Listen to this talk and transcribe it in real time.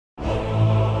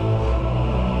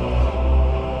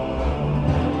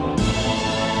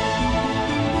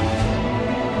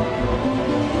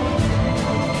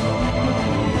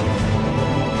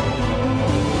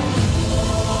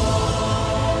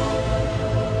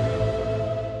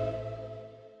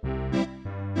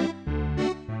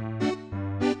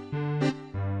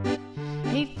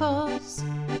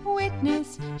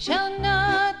witness shall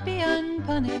not be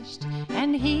unpunished,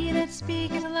 and he that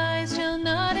speaketh lies shall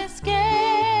not escape.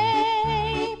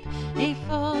 A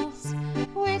false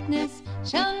witness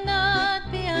shall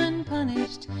not be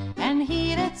unpunished, and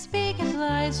he that speaketh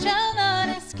lies shall not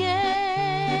escape.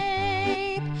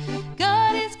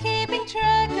 God is keeping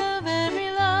track of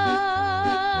every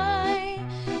lie.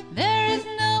 There is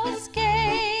no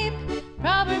escape.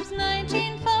 Proverbs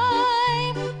 19:5.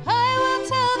 I will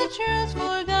tell the truth,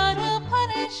 for God will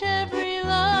punish every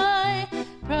lie.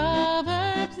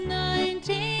 Proverbs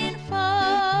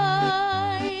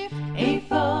 19:5. A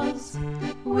false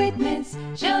witness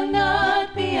shall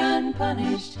not be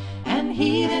unpunished, and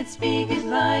he that speaketh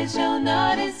lies shall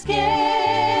not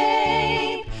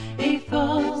escape. A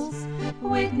false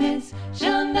witness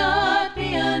shall not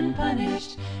be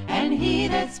unpunished, and he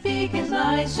that speaketh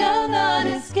lies shall not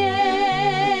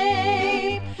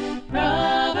escape.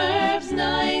 Proverbs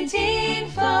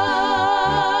 19:5.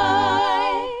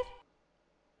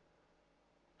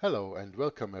 Hello and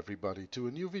welcome everybody to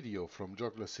a new video from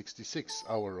Joggler66,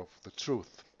 Hour of the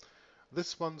Truth.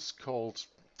 This one's called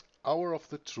Hour of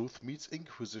the Truth meets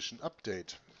Inquisition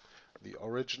Update, the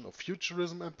origin of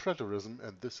Futurism and Preterism,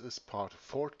 and this is part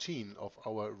 14 of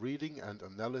our reading and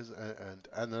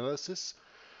analysis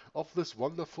of this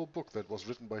wonderful book that was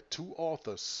written by two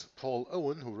authors, Paul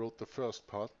Owen, who wrote the first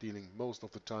part dealing most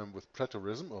of the time with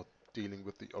Preterism, or dealing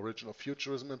with the origin of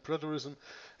Futurism and Preterism,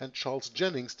 and Charles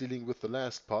Jennings dealing with the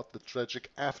last part, the tragic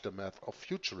aftermath of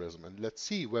Futurism. And let's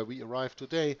see where we arrive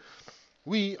today.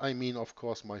 We, I mean of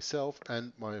course myself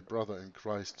and my brother in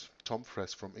Christ, Tom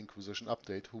Fress from Inquisition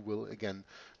Update, who will again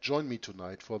join me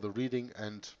tonight for the reading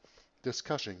and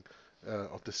discussing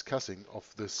of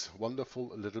this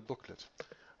wonderful little booklet.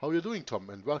 How are you doing, Tom?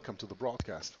 And welcome to the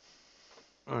broadcast.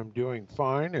 I'm doing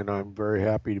fine, and I'm very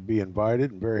happy to be invited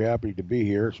and very happy to be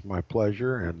here. It's my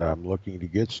pleasure, and I'm looking to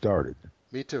get started.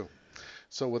 Me too.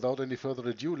 So without any further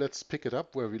ado, let's pick it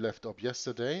up where we left off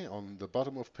yesterday. On the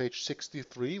bottom of page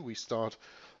 63, we start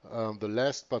the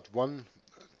last but one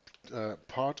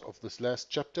part of this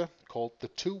last chapter called The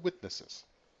Two Witnesses.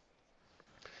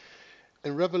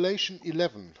 In Revelation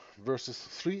 11, verses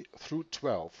 3 through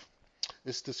 12,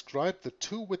 is described the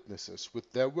two witnesses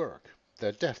with their work,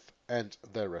 their death, and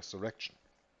their resurrection.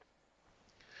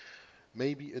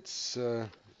 Maybe it's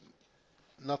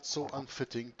not so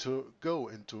unfitting to go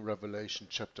into Revelation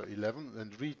chapter 11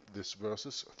 and read these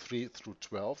verses 3 through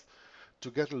 12 to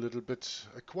get a little bit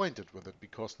acquainted with it,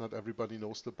 because not everybody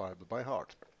knows the Bible by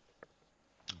heart.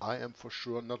 I am for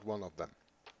sure not one of them.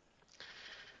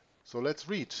 So let's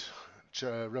read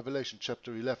Revelation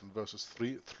chapter 11 verses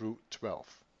 3 through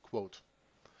 12. Quote,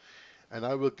 "And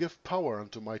I will give power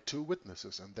unto my two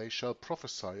witnesses, and they shall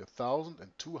prophesy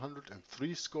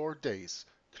 1,260 days,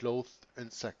 clothed in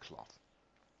sackcloth.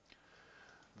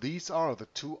 These are the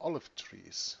two olive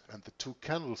trees, and the two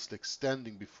candlesticks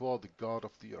standing before the God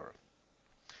of the earth.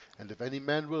 And if any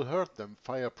man will hurt them,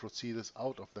 fire proceedeth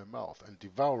out of their mouth, and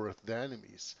devoureth their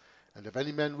enemies. And if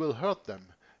any man will hurt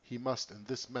them, he must in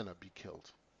this manner be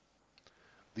killed.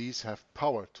 These have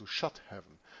power to shut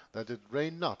heaven, that it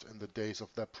rain not in the days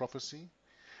of their prophecy,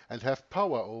 and have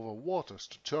power over waters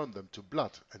to turn them to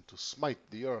blood, and to smite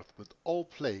the earth with all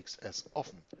plagues as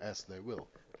often as they will.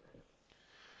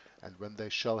 And when they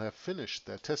shall have finished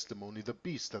their testimony, the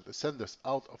beast that ascendeth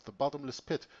out of the bottomless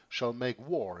pit shall make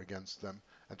war against them,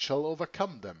 and shall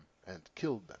overcome them, and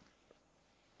kill them.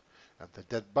 And the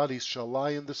dead bodies shall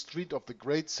lie in the street of the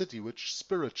great city, which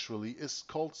spiritually is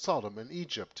called Sodom and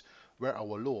Egypt, where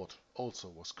our Lord also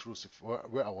was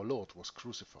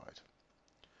crucified.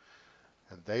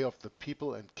 And they of the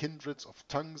people and kindreds of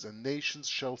tongues and nations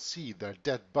shall see their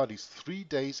dead bodies 3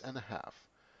 days and a half,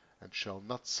 and shall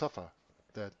not suffer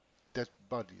their dead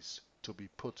bodies to be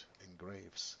put in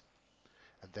graves.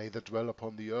 And they that dwell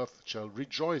upon the earth shall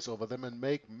rejoice over them, and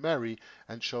make merry,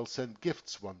 and shall send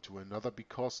gifts one to another,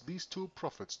 because these two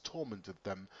prophets tormented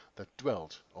them that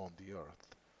dwelt on the earth.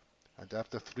 And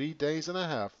after 3 days and a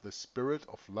half the Spirit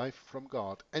of life from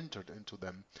God entered into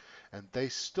them, and they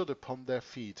stood upon their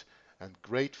feet, and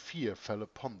great fear fell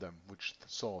upon them which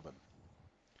saw them.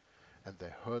 And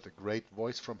they heard a great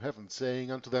voice from heaven, saying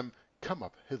unto them, Come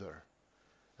up hither.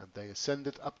 And they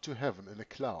ascended up to heaven in a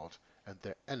cloud, and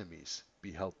their enemies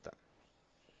beheld them."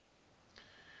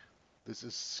 This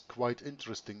is quite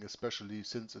interesting, especially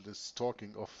since it is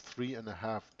talking of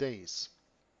 3.5 days,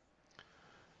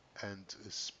 and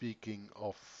is speaking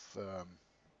of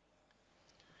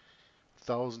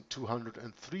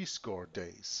 1,260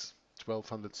 days,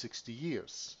 1,260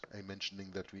 years, a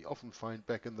mentioning that we often find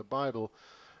back in the Bible,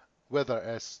 whether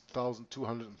as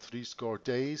 1,260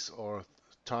 days or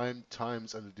time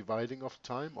times and the dividing of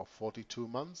time of 42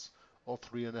 months or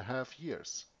 3.5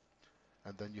 years.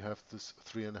 And then you have this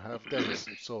 3.5 days.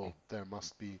 So there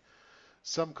must be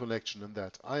some connection in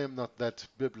that. I am not that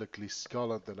biblically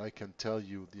scholar that I can tell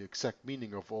you the exact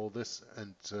meaning of all this,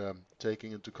 and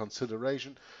taking into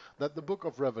consideration that the book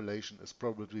of Revelation is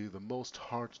probably the most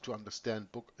hard to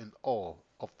understand book in all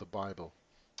of the Bible.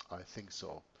 I think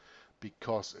so,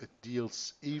 because it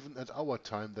deals, even at our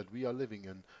time that we are living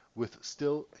in, with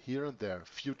still here and there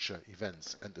future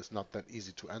events, and is not that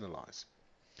easy to analyze.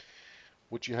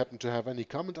 Would you happen to have any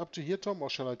comment up to here, Tom, or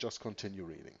shall I just continue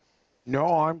reading?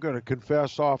 No, I'm going to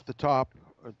confess off the top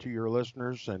to your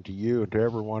listeners and to you and to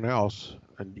everyone else,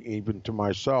 and even to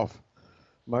myself.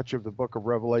 Much of the book of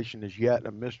Revelation is yet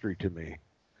a mystery to me,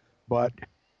 but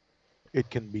it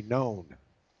can be known.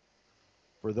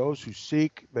 For those who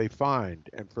seek, they find,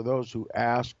 and for those who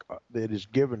ask, it is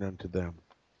given unto them.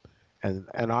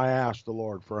 And I ask the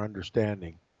Lord for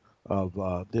understanding of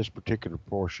this particular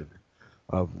portion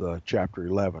of chapter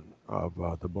 11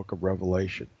 of the book of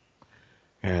Revelation.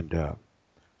 And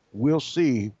we'll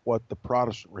see what the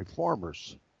Protestant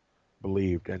reformers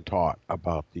believed and taught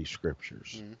about these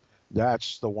scriptures.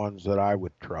 That's the ones that I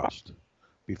would trust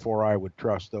before I would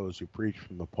trust those who preach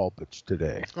from the pulpits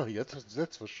today. Oh, yeah,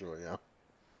 that's for sure, yeah.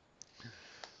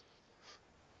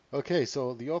 Okay,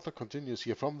 so the author continues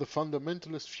here. From the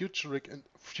fundamentalist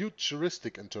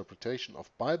futuristic interpretation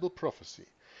of Bible prophecy,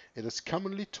 it is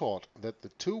commonly taught that the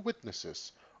two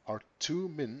witnesses are two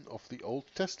men of the Old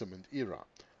Testament era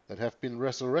that have been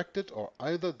resurrected, or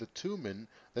either the two men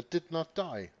that did not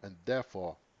die and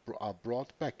therefore are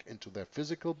brought back into their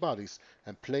physical bodies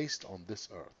and placed on this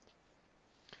earth.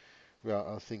 Well,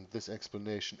 I think this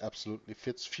explanation absolutely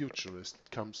fits futurist.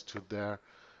 It comes to their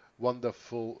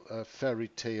wonderful fairy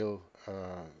tale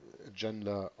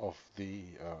agenda of the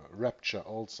rapture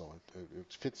also.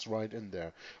 It fits right in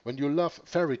there. When you love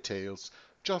fairy tales,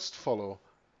 just follow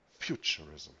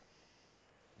Futurism.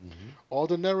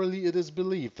 Ordinarily, it is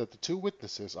believed that the two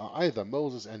witnesses are either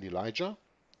Moses and Elijah,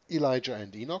 Elijah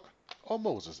and Enoch, or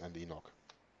Moses and Enoch.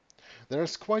 There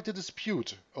is quite a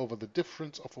dispute over the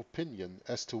difference of opinion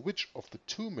as to which of the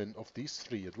two men of these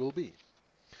three it will be.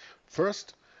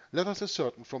 First, let us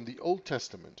ascertain from the Old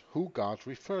Testament who God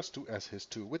refers to as his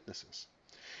two witnesses.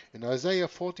 In Isaiah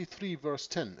 43 verse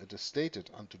 10 it is stated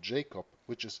unto Jacob,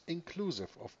 which is inclusive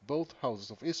of both houses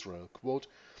of Israel, quote,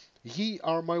 "Ye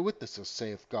are my witnesses,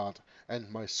 saith God, and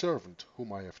my servant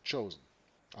whom I have chosen."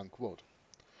 Unquote.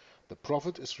 The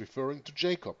prophet is referring to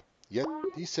Jacob, yet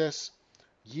he says,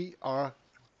 Ye are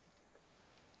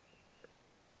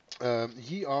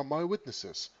my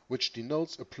witnesses, which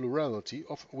denotes a plurality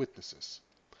of witnesses.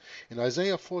 In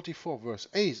Isaiah 44 verse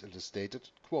 8 it is stated,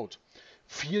 quote,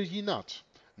 "Fear ye not,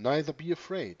 neither be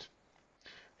afraid.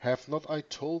 Have not I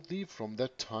told thee from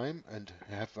that time, and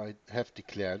have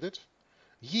declared it?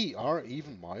 Ye are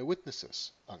even my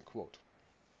witnesses." Unquote.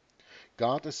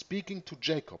 God is speaking to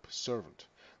Jacob, his servant,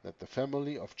 that the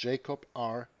family of Jacob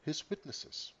are his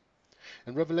witnesses.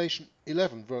 In Revelation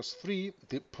 11 verse 3,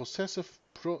 the possessive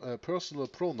personal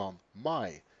pronoun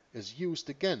my is used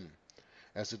again,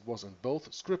 as it was in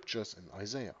both scriptures in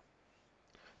Isaiah.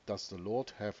 Does the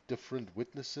Lord have different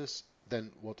witnesses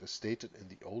than what is stated in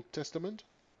the Old Testament?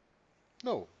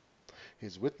 No,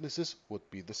 his witnesses would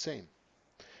be the same.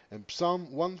 In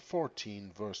Psalm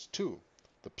 114 verse 2,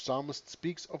 the psalmist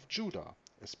speaks of Judah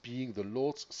as being the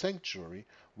Lord's sanctuary,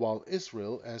 while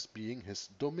Israel as being his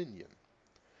dominion.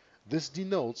 This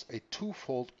denotes a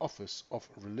twofold office of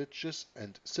religious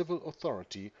and civil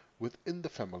authority within the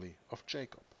family of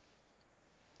Jacob.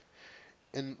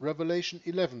 In Revelation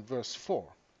 11 verse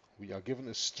 4, we are given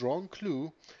a strong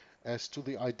clue as to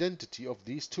the identity of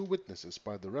these two witnesses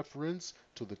by the reference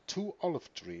to the two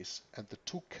olive trees and the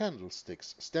two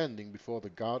candlesticks standing before the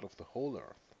God of the whole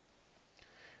earth.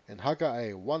 In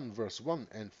Haggai 1 verse 1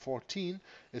 and 14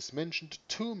 is mentioned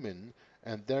two men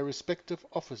and their respective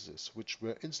offices which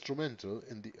were instrumental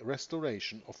in the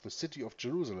restoration of the city of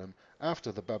Jerusalem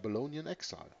after the Babylonian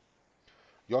exile.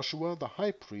 Joshua the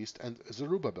high priest and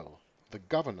Zerubbabel the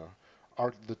governor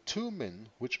are the two men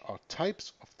which are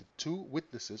types of the two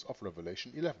witnesses of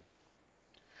Revelation 11.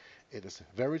 It is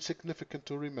very significant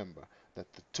to remember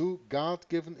that the two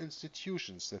God-given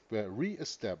institutions that were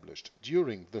re-established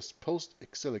during this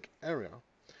post-exilic era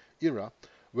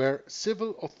were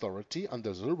civil authority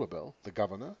under Zerubbabel, the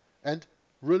governor, and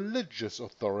religious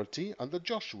authority under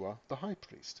Joshua, the high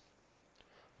priest.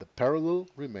 The parallel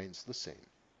remains the same.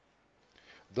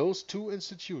 Those two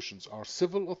institutions are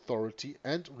civil authority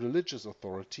and religious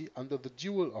authority under the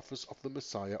dual office of the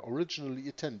Messiah, originally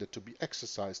intended to be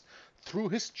exercised through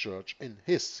his church in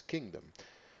his kingdom,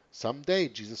 Someday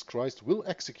Jesus Christ will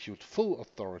execute full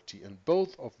authority in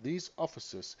both of these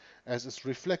offices, as is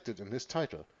reflected in his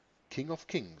title, King of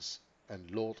Kings and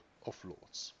Lord of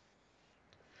Lords.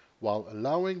 While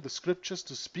allowing the scriptures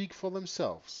to speak for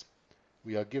themselves,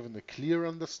 we are given a clear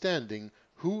understanding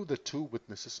who the two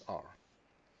witnesses are.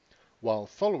 While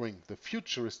following the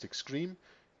futuristic scream,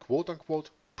 quote-unquote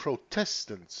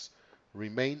Protestants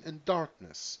remain in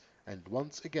darkness and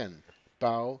once again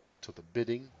bow to the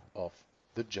bidding of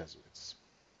the Jesuits.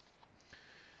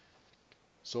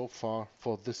 So far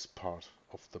for this part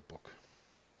of the book.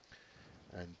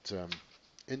 And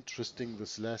interesting,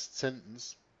 this last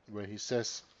sentence where he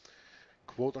says,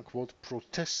 quote-unquote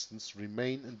Protestants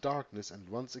remain in darkness and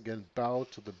once again bow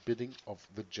to the bidding of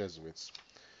the Jesuits.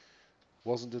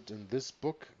 Wasn't it in this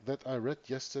book that I read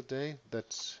yesterday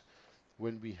that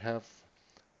when we have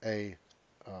a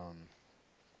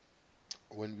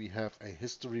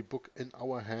history book in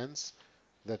our hands,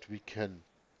 that we can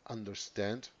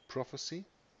understand prophecy?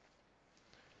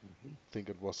 I think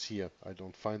it was here. I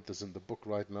don't find this in the book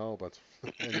right now, but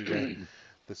anyway,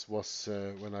 this was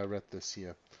when I read this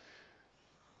here.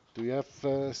 Do you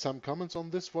have some comments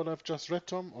on this, what I've just read,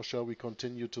 Tom, or shall we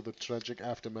continue to the tragic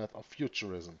aftermath of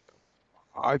futurism?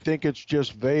 I think it's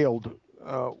just veiled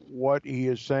what he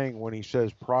is saying when he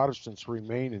says Protestants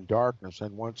remain in darkness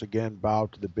and once again bow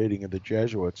to the bidding of the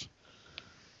Jesuits.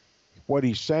 What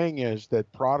he's saying is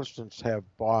that Protestants have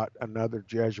bought another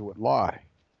Jesuit lie,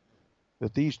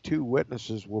 that these two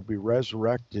witnesses will be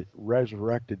resurrected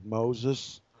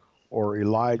Moses or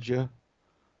Elijah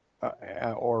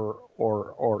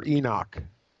or Enoch.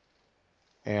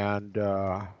 And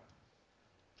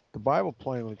the Bible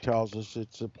plainly tells us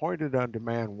it's appointed unto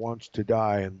man once to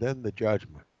die and then the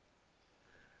judgment.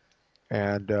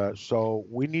 And so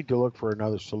we need to look for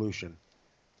another solution.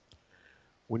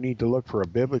 We need to look for a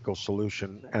biblical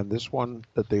solution, and this one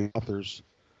that the authors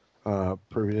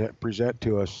present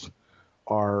to us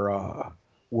are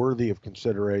worthy of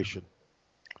consideration.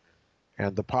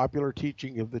 And the popular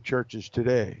teaching of the churches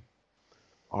today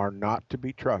are not to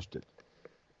be trusted.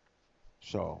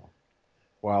 So,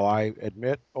 while I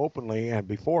admit openly and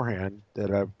beforehand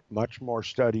that I've much more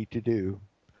study to do,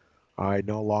 I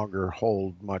no longer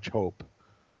hold much hope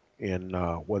in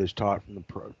what is taught from the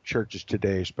churches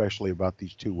today, especially about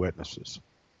these two witnesses.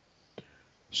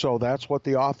 So that's what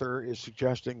the author is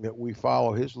suggesting, that we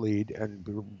follow his lead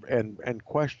and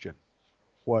question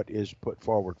what is put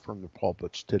forward from the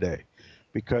pulpits today,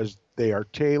 because they are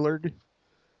tailored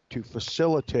to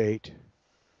facilitate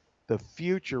the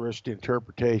futurist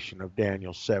interpretation of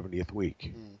Daniel's 70th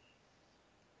week.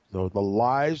 So the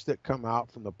lies that come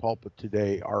out from the pulpit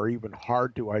today are even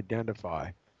hard to identify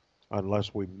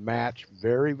unless we match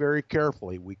very, very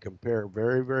carefully. We compare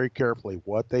very, very carefully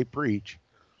what they preach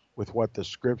with what the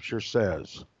scripture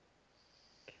says.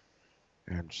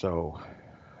 And so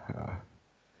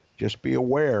just be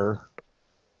aware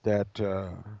that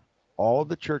all of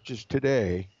the churches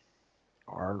today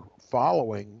are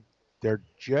following their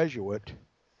Jesuit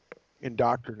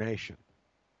indoctrination.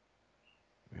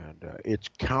 And it's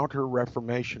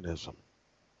counter-reformationism.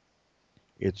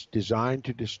 It's designed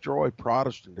to destroy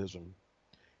Protestantism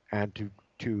and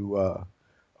to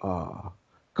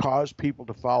cause people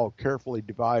to follow carefully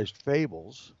devised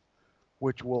fables,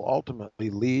 which will ultimately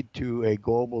lead to a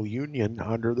global union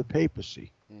under the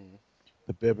papacy,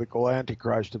 the biblical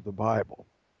Antichrist of the Bible.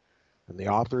 And the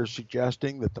author is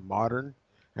suggesting that the modern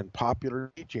and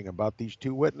popular teaching about these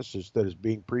two witnesses that is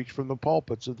being preached from the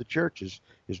pulpits of the churches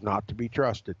is not to be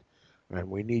trusted. And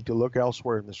we need to look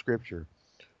elsewhere in the scripture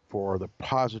for the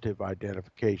positive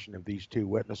identification of these two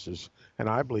witnesses. And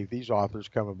I believe these authors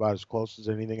come about as close as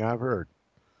anything I've heard.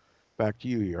 Back to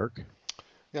you, Jörg.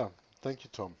 Yeah, thank you,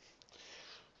 Tom.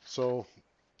 So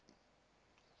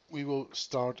we will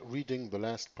start reading the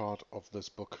last part of this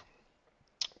book,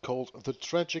 called The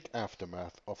Tragic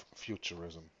Aftermath of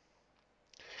Futurism.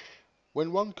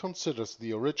 When one considers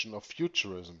the origin of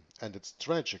futurism and its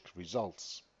tragic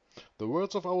results, the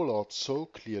words of our Lord so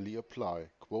clearly apply,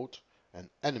 quote, "An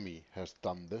enemy has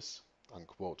done this,"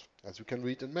 unquote, as we can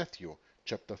read in Matthew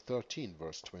chapter 13,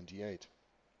 verse 28.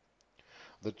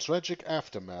 The tragic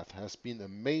aftermath has been a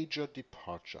major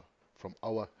departure from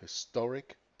our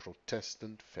historic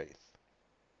Protestant faith.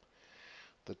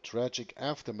 The tragic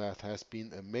aftermath has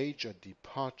been a major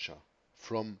departure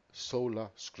from sola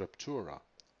scriptura,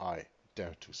 I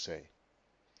dare to say.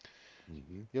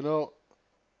 You know,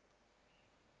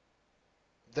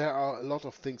 there are a lot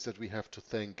of things that we have to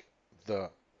thank the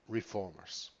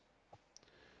reformers.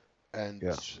 And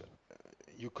Yes.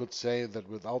 You could say that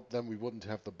without them we wouldn't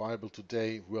have the Bible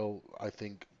today. Well, I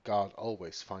think God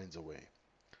always finds a way.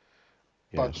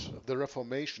 But Yes. the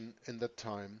Reformation in that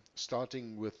time,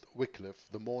 starting with Wycliffe,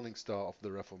 the morning star of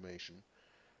the Reformation,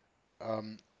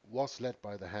 um, was led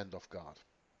by the hand of God.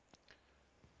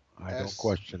 I don't As,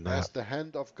 question as that. the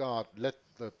hand of God led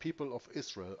the people of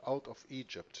Israel out of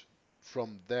Egypt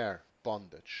from their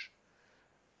bondage,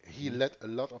 he Mhm. led a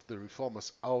lot of the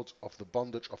reformers out of the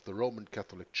bondage of the Roman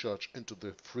Catholic Church into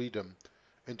the freedom,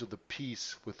 into the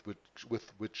peace with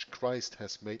which Christ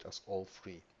has made us all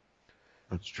free,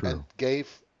 That's and true.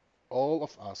 gave all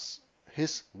of us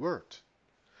his word.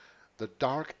 The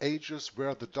Dark Ages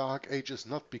were the Dark Ages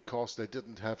not because they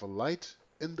didn't have a light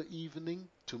in the evening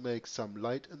to make some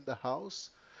light in the house.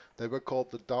 They were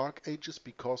called the Dark Ages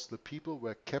because the people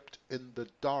were kept in the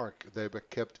dark. They were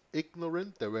kept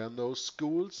ignorant. There were no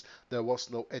schools. There was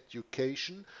no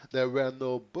education. There were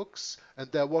no books.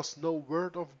 And there was no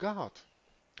Word of God.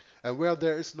 And where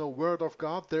there is no Word of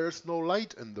God, there is no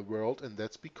light in the world. And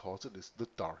that's because it is the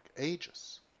Dark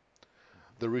Ages.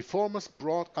 The Reformers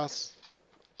brought us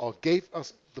or gave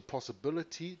us the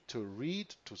possibility to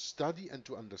read, to study, and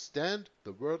to understand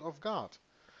the Word of God,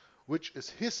 which is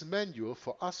His manual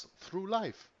for us through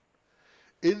life.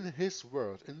 In His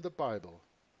Word, in the Bible,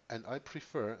 and I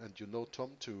prefer, and you know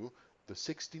Tom too, the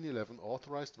 1611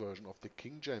 authorized version of the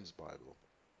King James Bible.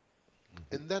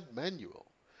 Mhm. In that manual,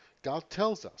 God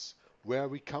tells us where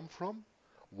we come from,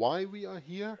 why we are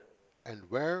here, and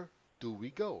where do we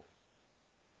go.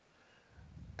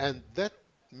 And that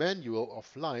manual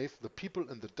of life the people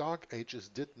in the Dark Ages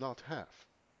did not have.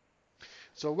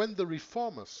 So when the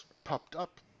reformers popped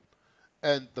up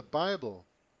and the Bible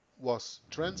was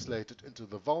translated into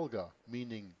the Vulgar,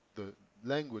 meaning the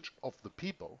language of the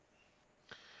people,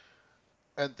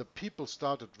 and the people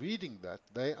started reading that,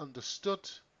 they understood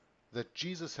that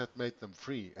Jesus had made them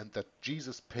free and that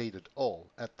Jesus paid it all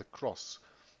at the cross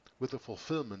with the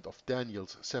fulfillment of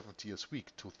Daniel's 70th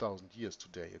week 2000 years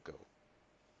today ago.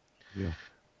 Yeah.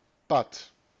 But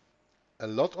a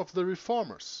lot of the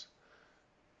reformers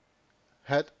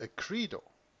had a credo,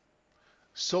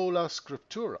 sola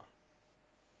scriptura.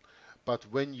 But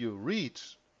when you read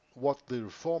what the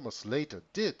reformers later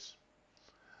did,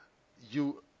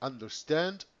 you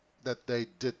understand that they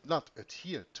did not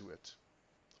adhere to it.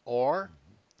 Or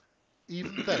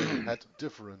even they had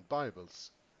different Bibles,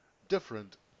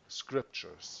 different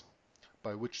scriptures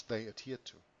by which they adhered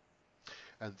to.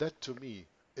 And that to me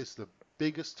is the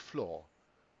biggest flaw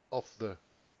of the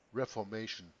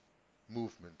Reformation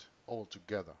movement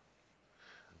altogether.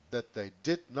 That they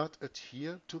did not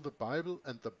adhere to the Bible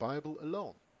and the Bible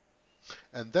alone.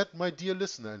 And that, my dear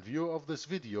listener and viewer of this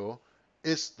video,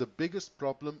 is the biggest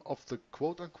problem of the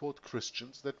quote-unquote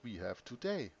Christians that we have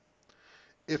today.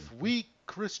 If we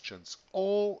Christians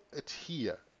all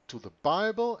adhere to the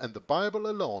Bible and the Bible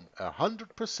alone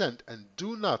 100% and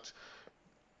do not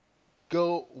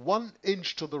go 1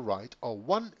 inch to the right or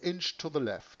 1 inch to the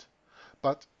left,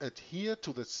 but adhere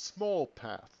to the small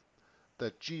path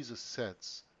that Jesus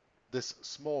sets, this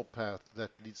small path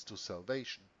that leads to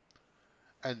salvation,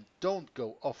 and don't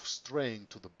go off straying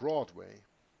to the broad way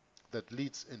that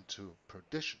leads into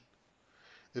perdition.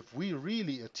 If we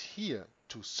really adhere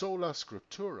to sola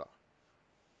scriptura,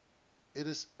 it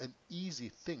is an easy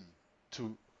thing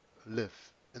to live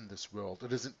in this world.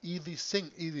 It is an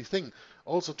easy thing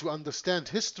also to understand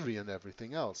history and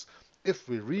everything else. If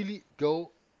we really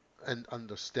go and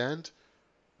understand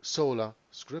sola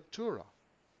scriptura.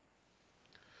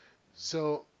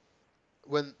 So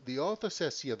when the author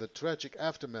says here the tragic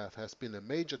aftermath has been a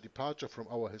major departure from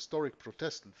our historic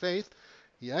Protestant faith,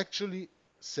 he actually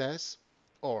says,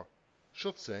 or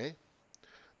should say,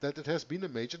 that it has been a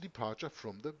major departure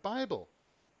from the Bible.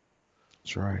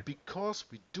 That's right. Because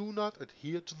we do not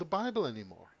adhere to the Bible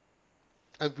anymore.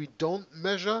 And we don't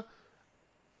measure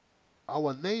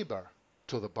our neighbor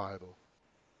to the Bible.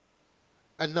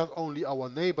 And not only our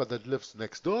neighbor that lives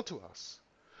next door to us,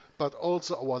 but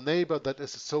also our neighbor that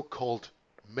is a so-called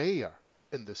mayor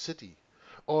in the city,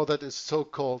 or that is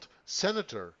so-called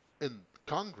senator in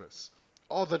Congress,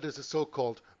 or that is a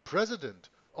so-called president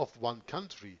of one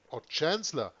country, or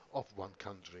chancellor of one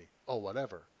country, or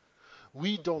whatever.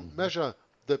 We don't Mhm. measure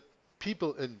the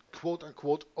people in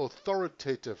quote-unquote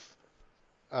authoritative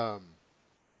um,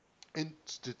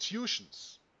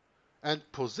 institutions and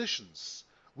positions.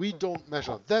 We don't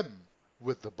measure them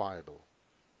with the Bible.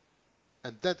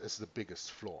 And that is the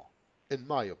biggest flaw, in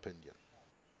my opinion.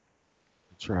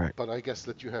 That's right. But I guess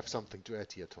that you have something to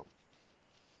add here, Tom.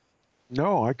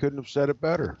 No, I couldn't have said it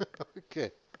better.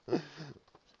 Okay.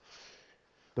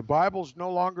 The Bible's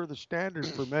no longer the standard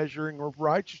for measuring of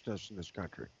righteousness in this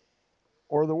country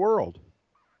or the world.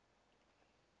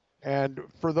 And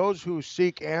for those who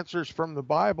seek answers from the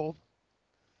Bible,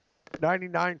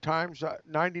 99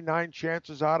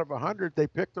 chances out of 100, they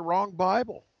pick the wrong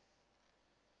Bible.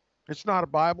 It's not a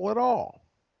Bible at all.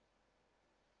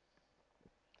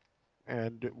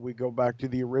 And we go back to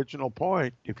the original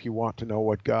point. If you want to know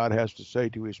what God has to say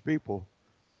to his people,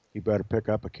 you better pick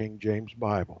up a King James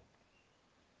Bible.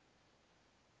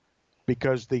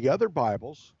 Because the other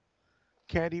Bibles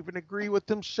can't even agree with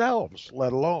themselves,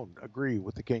 let alone agree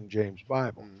with the King James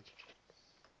Bible.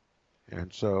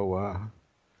 And so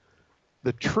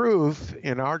the truth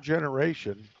in our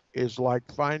generation is like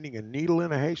finding a needle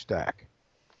in a haystack.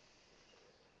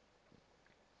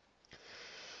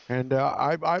 And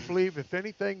I believe if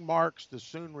anything marks the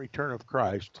soon return of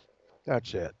Christ,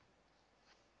 that's it.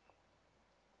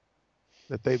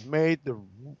 That they've made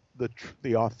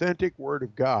the authentic Word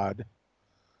of God,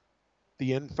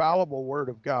 the infallible Word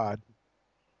of God,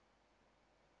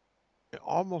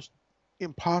 almost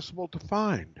impossible to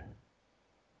find.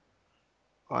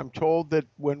 I'm told that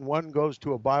when one goes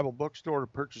to a Bible bookstore to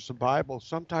purchase a Bible,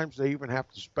 sometimes they even have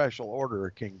to special order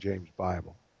a King James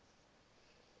Bible.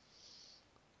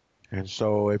 And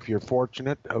so if you're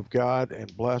fortunate of God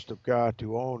and blessed of God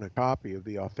to own a copy of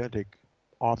the authentic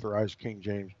authorized King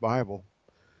James Bible,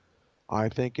 I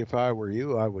think if I were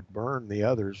you, I would burn the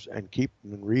others and keep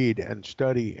them and read and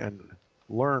study and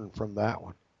learn from that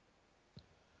one.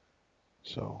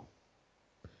 So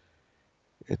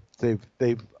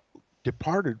they've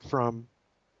departed from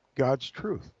God's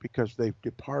truth because they've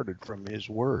departed from his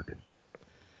word.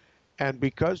 And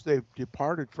because they've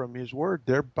departed from his word,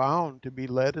 they're bound to be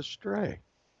led astray.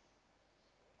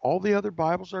 All the other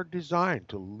Bibles are designed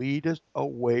to lead us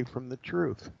away from the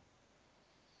truth.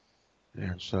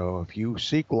 And so if you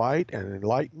seek light and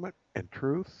enlightenment and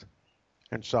truth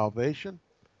and salvation,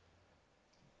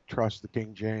 trust the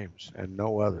King James and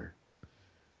no other.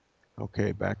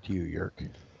 Okay, back to you,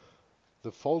 Jörg.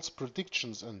 The false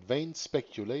predictions and vain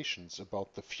speculations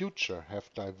about the future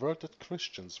have diverted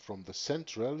Christians from the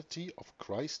centrality of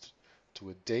Christ to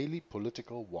a daily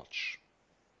political watch.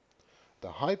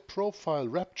 The high-profile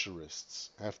rapturists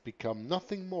have become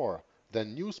nothing more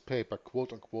than newspaper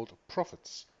quote-unquote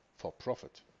prophets for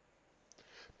profit.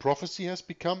 Prophecy has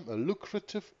become a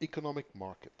lucrative economic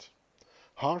market.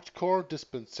 Hardcore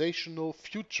dispensational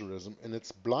futurism in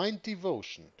its blind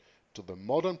devotion to the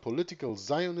modern political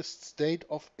Zionist state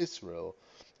of Israel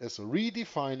is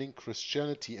redefining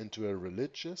Christianity into a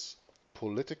religious,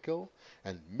 political,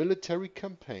 and military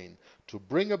campaign to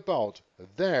bring about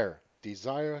their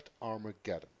desired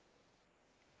Armageddon.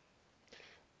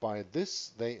 By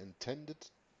this they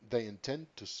intend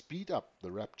to speed up the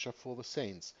rapture for the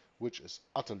saints, which is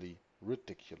utterly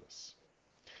ridiculous.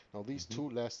 Now these two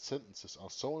last sentences are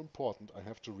so important, I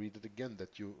have to read it again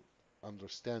that you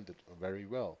understand it very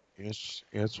well.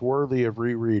 It's worthy of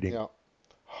rereading. Yeah.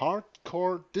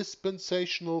 Hardcore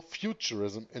dispensational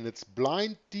futurism in its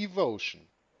blind devotion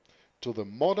to the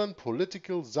modern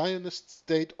political Zionist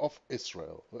state of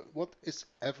Israel. What is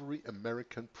every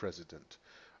American president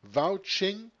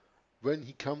vouching when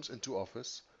he comes into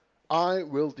office? I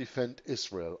will defend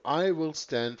Israel. I will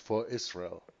stand for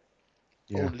Israel.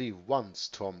 Yeah. Only once,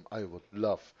 Tom, I would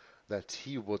love that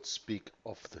he would speak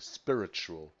of the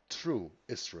spiritual, true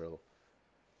Israel.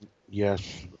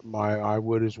 Yes, I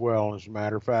would as well. As a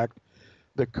matter of fact,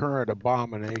 the current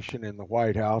abomination in the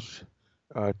White House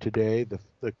today,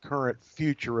 the current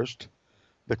futurist,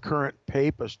 the current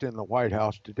papist in the White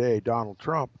House today, Donald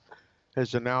Trump,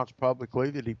 has announced publicly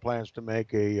that he plans to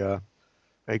make a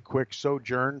quick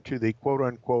sojourn to the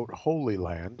quote-unquote Holy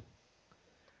Land,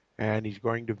 and he's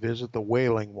going to visit the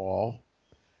Wailing Wall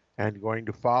and going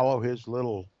to follow his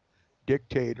little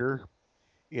dictator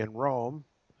in Rome,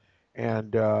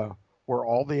 and where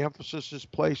all the emphasis is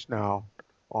placed now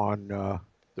on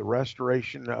the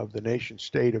restoration of the nation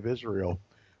state of Israel,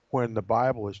 when the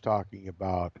Bible is talking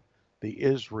about the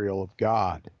Israel of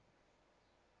God.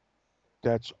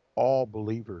 That's all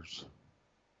believers.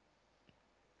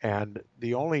 And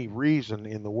the only reason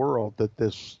in the world that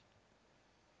this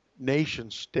nation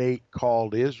state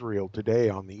called Israel today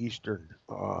on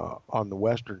the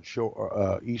western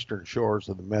shore, eastern shores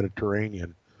of the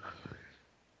Mediterranean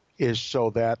is so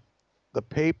that the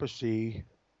papacy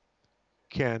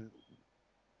can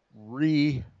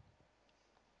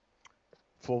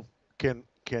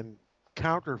can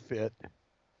counterfeit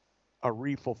a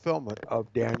refulfillment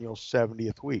of Daniel's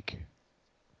 70th week.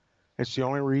 It's the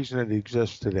only reason it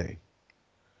exists today.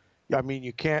 I mean,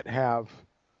 you can't have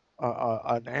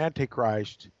an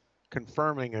Antichrist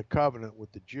confirming a covenant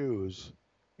with the Jews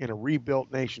in a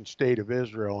rebuilt nation state of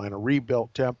Israel and a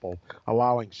rebuilt temple,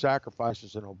 allowing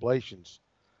sacrifices and oblations,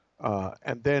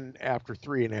 and then after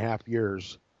 3.5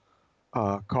 years,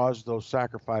 caused those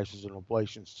sacrifices and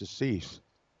oblations to cease.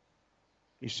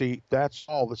 You see, that's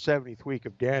all the 70th week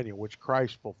of Daniel, which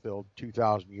Christ fulfilled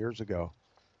 2,000 years ago.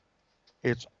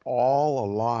 It's all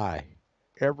a lie,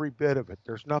 every bit of it.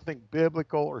 There's nothing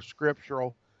biblical or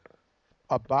scriptural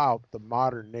about the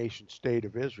modern nation state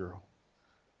of Israel.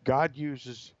 God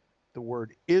uses the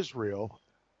word Israel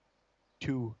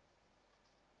to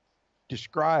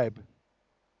describe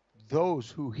those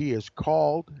who he has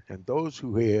called and those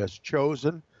who he has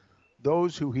chosen,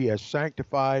 those who he has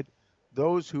sanctified,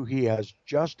 those who he has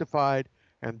justified,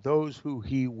 and those who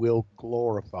he will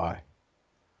glorify.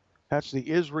 That's the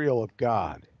Israel of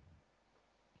God.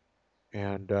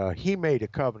 And he made a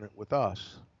covenant with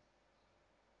us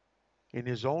in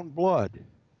his own blood.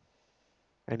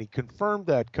 And he confirmed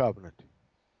that covenant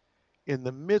in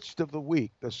the midst of the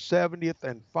week, the 70th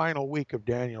and final week of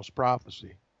Daniel's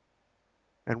prophecy.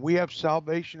 And we have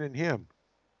salvation in him.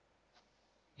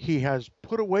 He has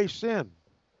put away sin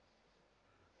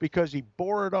because he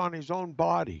bore it on his own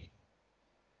body.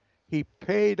 He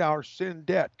paid our sin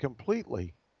debt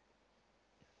completely.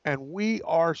 And we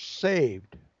are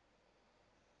saved.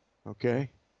 Okay?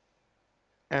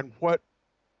 And what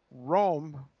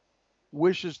Rome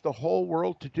wishes the whole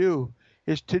world to do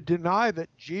is to deny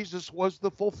that Jesus was the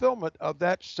fulfillment of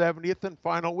that 70th and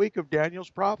final week of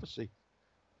Daniel's prophecy.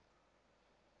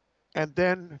 And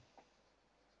then,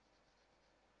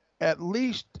 at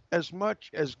least as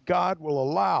much as God will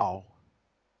allow,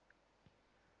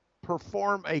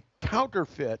 perform a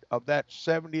counterfeit of that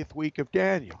 70th week of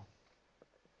Daniel.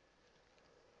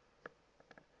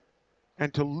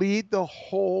 And to lead the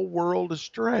whole world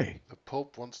astray. The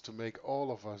Pope wants to make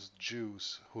all of us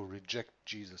Jews who reject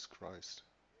Jesus Christ.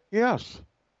 Yes.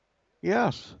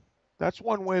 Yes. That's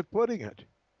one way of putting it.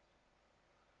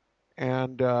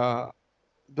 And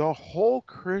the whole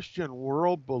Christian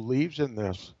world believes in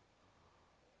this.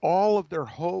 All of their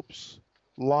hopes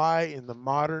lie in the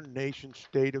modern nation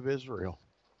state of Israel.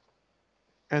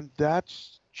 And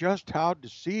that's just how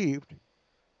deceived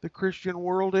the Christian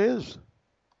world is.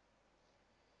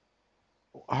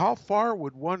 How far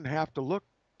would one have to look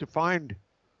to find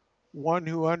one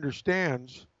who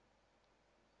understands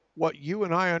what you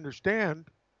and I understand,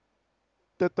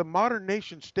 that the modern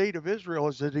nation state of Israel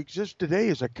as it exists today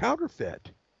is a counterfeit?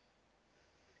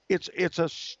 It's a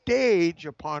stage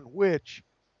upon which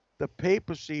the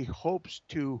papacy hopes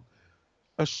to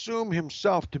assume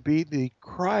himself to be the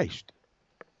Christ,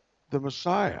 the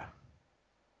Messiah.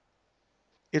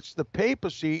 It's the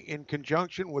papacy in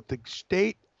conjunction with the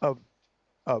state of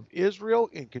Israel,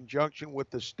 in conjunction with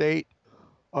the state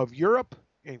of Europe,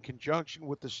 in conjunction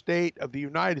with the state of the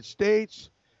United States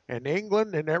and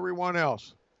England and everyone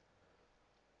else,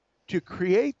 to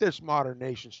create this modern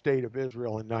nation state of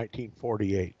Israel in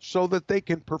 1948 so that they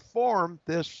can perform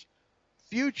this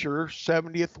future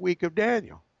 70th week of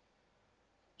Daniel,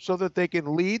 so that they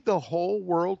can lead the whole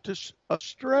world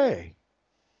astray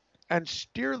and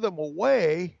steer them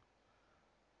away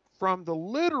from the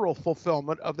literal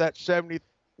fulfillment of that 70th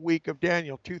week of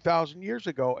Daniel 2,000 years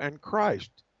ago and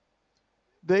Christ.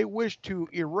 They wish to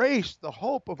erase the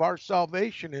hope of our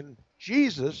salvation in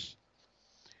Jesus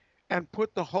and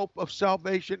put the hope of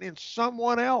salvation in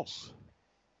someone else.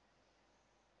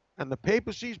 And the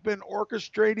papacy's been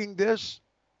orchestrating this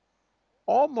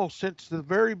almost since the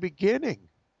very beginning.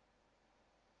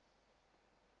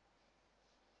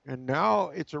 And now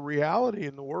it's a reality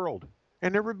in the world.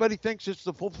 And everybody thinks it's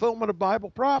the fulfillment of Bible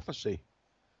prophecy.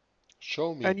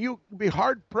 Show me. And you'd be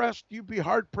hard pressed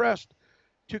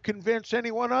to convince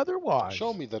anyone otherwise.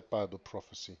 Show me that Bible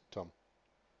prophecy, Tom.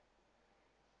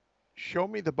 Show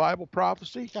me the Bible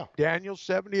prophecy? Yeah. Daniel's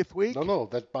 70th week? No,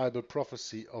 that Bible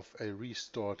prophecy of a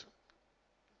restored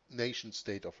nation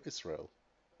state of Israel.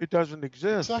 It doesn't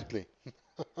exist. Exactly.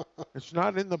 It's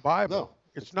not in the Bible. No,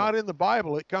 it's not in the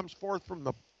Bible. It comes forth from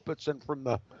the pulpits and from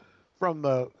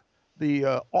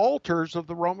the altars of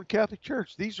the Roman Catholic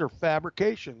Church. These are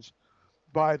fabrications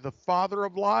by the father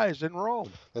of lies in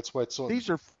Rome. That's why it's so.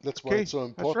 That's why it's so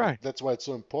important. That's right. That's why it's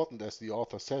so important, as the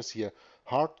author says here,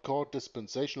 hardcore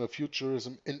dispensational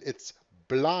futurism in its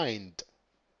blind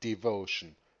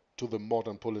devotion to the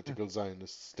modern political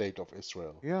Zionist state of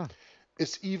Israel. Yeah.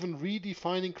 Is even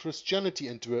redefining Christianity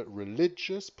into a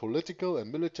religious, political,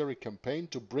 and military campaign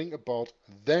to bring about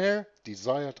their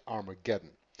desired Armageddon.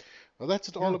 Well, that's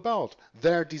it all about,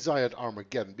 their desired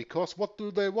Armageddon. Because what do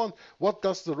they want? What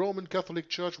does the Roman Catholic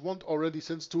Church want already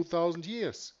since 2,000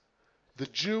 years? The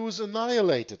Jews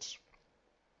annihilated.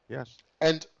 Yes.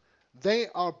 And they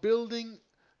are building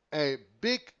a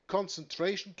big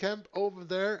concentration camp over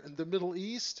there in the Middle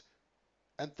East.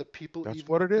 And the people That's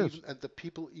what it is.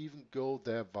 even go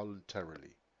there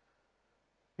voluntarily.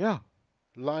 Yeah.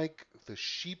 Like the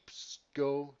sheep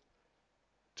go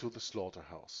to the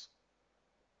slaughterhouse.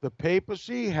 The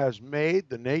papacy has made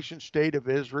the nation state of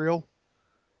Israel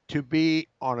to be,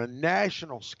 on a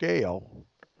national scale,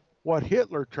 what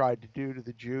Hitler tried to do to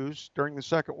the Jews during the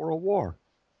Second World War.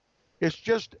 It's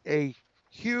just a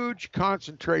huge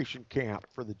concentration camp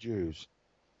for the Jews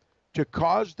to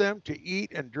cause them to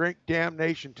eat and drink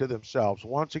damnation to themselves,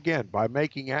 once again, by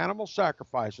making animal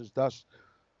sacrifices, thus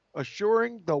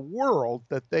assuring the world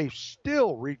that they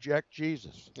still reject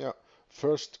Jesus. Yeah.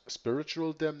 First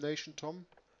spiritual damnation, Tom,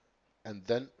 and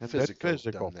then And then physical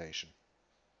physical. damnation.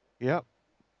 Yep.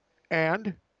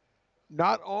 And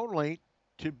not only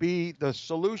to be the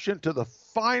solution to the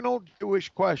final Jewish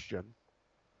question,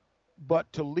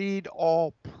 but to lead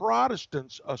all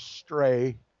Protestants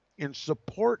astray in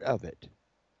support of it.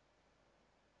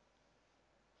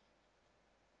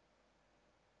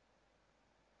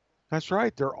 That's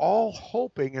right. They're all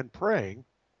hoping and praying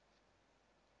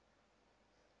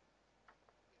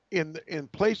in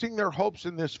placing their hopes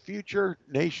in this future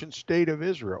nation state of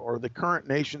Israel, or the current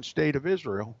nation state of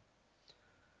Israel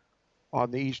on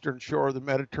the eastern shore of the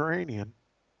Mediterranean.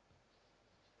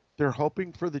 They're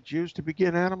hoping for the Jews to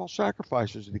begin animal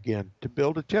sacrifices again, to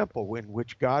build a temple in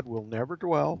which God will never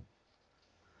dwell,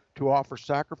 to offer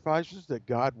sacrifices that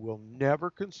God will never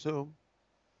consume.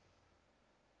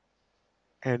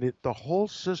 And the whole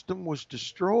system was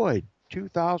destroyed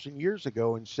 2,000 years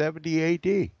ago in 70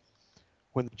 AD.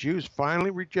 When the Jews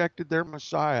finally rejected their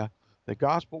Messiah, the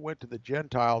gospel went to the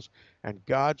Gentiles, and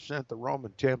God sent the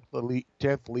Roman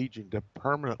 10th Legion to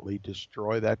permanently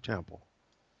destroy that temple.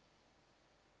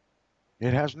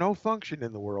 It has no function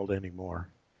in the world anymore.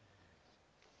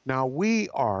 Now we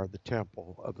are the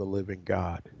temple of the living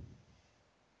God.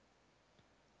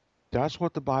 That's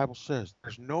what the Bible says.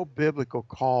 There's no biblical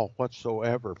call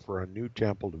whatsoever for a new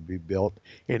temple to be built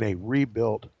in a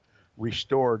rebuilt,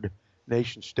 restored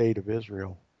nation state of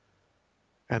Israel.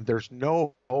 And there's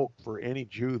no hope for any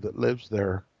Jew that lives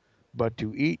there but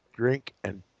to eat, drink,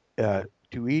 and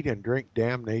drink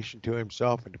damnation to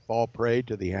himself and to fall prey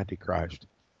to the Antichrist.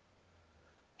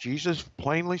 Jesus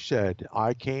plainly said,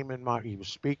 he was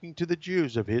speaking to the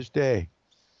Jews of his day.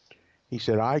 He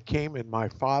said, I came in my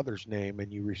Father's name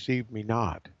and you received me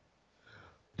not.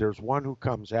 There's one who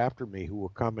comes after me who will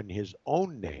come in his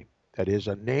own name. That is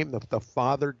a name that the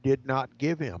Father did not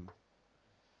give him.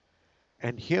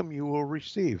 And him you will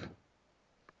receive.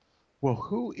 Well,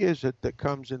 who is it that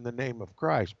comes in the name of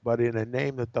Christ, but in a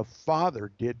name that the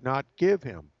Father did not give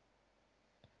him?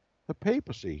 The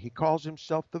papacy. He calls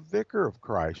himself the vicar of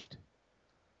Christ.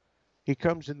 He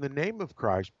comes in the name of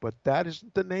Christ, but that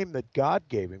isn't the name that God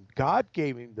gave him. God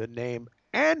gave him the name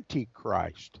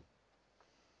Antichrist.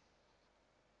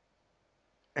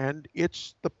 And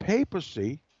it's the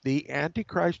papacy, the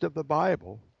Antichrist of the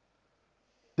Bible,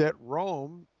 that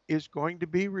Rome is going to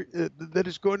be that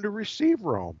is going to receive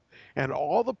Rome. And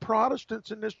all the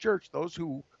Protestants in this church, those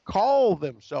who call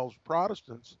themselves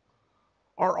Protestants,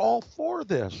 are all for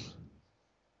this.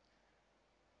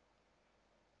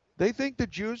 They think the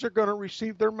Jews are going to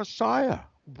receive their Messiah,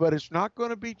 but it's not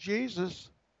going to be Jesus.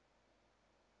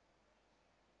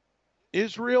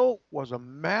 Israel was a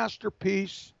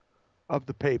masterpiece of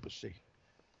the papacy.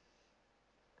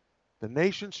 The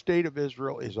nation state of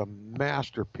Israel is a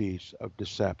masterpiece of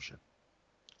deception.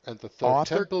 And the third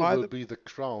temple will be the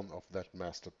crown of that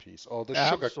masterpiece, or the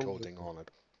sugar coating on it.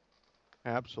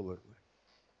 Absolutely.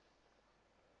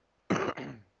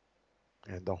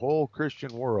 And the whole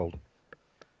Christian world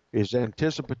is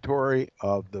anticipatory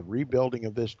of the rebuilding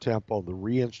of this temple, the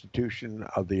reinstitution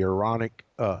of the Aaronic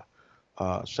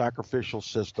sacrificial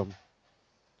system,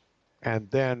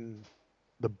 and then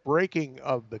the breaking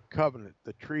of the covenant,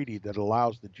 the treaty that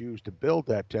allows the Jews to build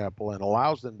that temple and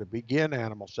allows them to begin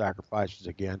animal sacrifices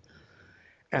again.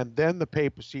 And then the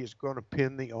papacy is going to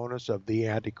pin the onus of the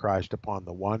Antichrist upon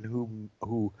the one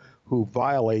who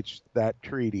violates that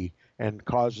treaty and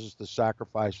causes the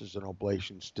sacrifices and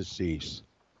oblations to cease.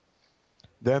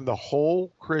 Then the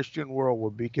whole Christian world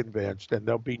will be convinced, and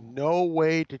there'll be no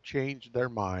way to change their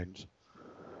minds,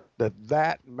 that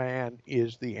that man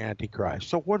is the Antichrist.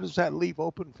 So what does that leave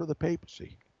open for the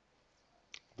papacy?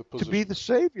 To be the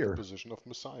Savior. The position of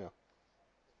Messiah.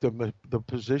 The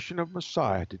position of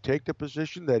Messiah, to take the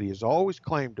position that he has always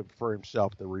claimed for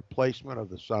himself, the replacement of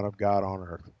the Son of God on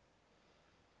earth.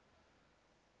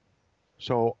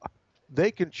 So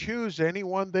they can choose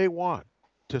anyone they want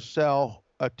to sell,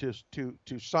 to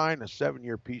sign a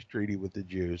 7-year peace treaty with the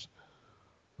Jews.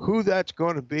 Who that's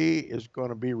going to be is going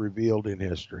to be revealed in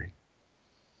history.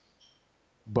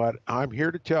 But I'm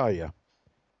here to tell you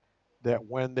that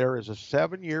when there is a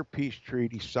 7-year peace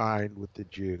treaty signed with the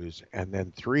Jews, and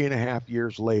then 3.5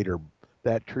 years later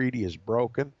that treaty is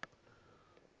broken,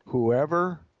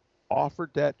 whoever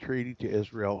offered that treaty to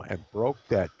Israel and broke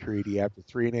that treaty after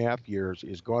 3.5 years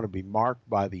is going to be marked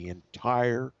by the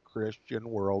entire Christian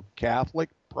world, Catholic,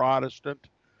 Protestant,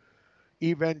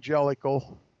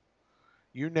 evangelical,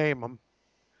 you name them.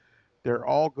 They're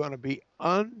all going to be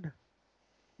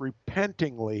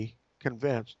unrepentingly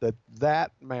convinced that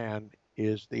that man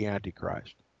is the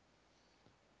Antichrist.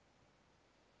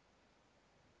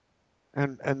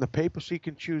 And the papacy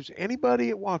can choose anybody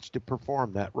it wants to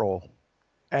perform that role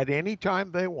at any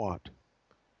time they want.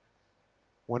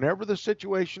 Whenever the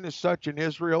situation is such in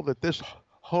Israel that this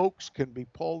hoax can be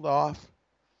pulled off,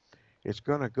 it's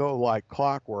going to go like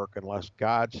clockwork unless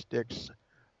God sticks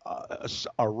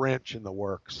a wrench in the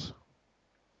works.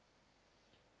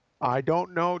 I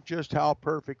don't know just how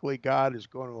perfectly God is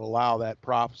going to allow that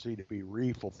prophecy to be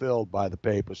re-fulfilled by the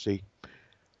papacy.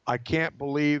 I can't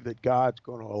believe that God's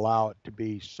going to allow it to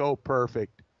be so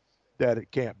perfect that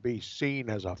it can't be seen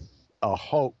as a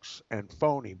hoax and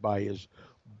phony by his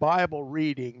Bible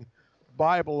reading,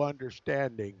 Bible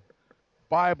understanding,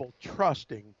 Bible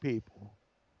trusting people.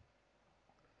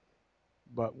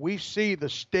 But we see the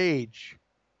stage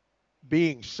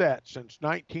being set since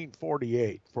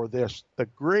 1948 for this, the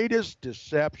greatest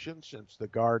deception since the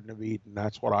Garden of Eden.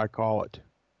 That's what I call it.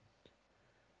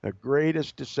 The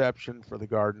greatest deception for the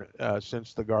garden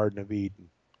since the Garden of Eden.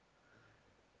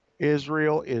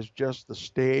 Israel is just the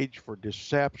stage for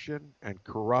deception and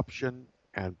corruption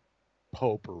and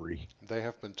popery. They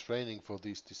have been training for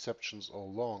these deceptions all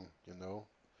along, you know.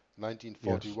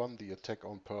 1941, yes. The attack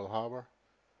on Pearl Harbor.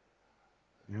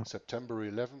 Yeah. September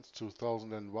 11th,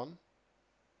 2001.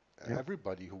 Yeah.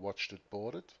 Everybody who watched it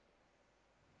bought it.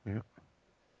 Yeah.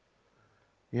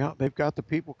 Yeah, they've got the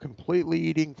people completely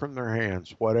eating from their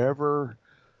hands. Whatever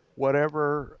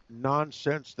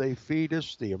nonsense they feed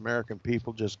us, the American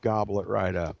people just gobble it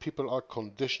right up. The people are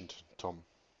conditioned, Tom.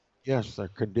 Yes, they're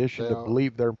conditioned to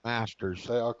believe they're masters.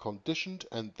 They are conditioned,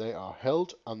 and they are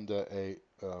held under a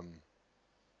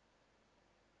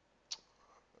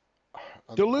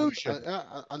delusion.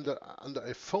 Under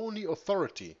a phony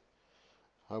authority.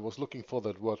 I was looking for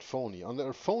that word phony. Under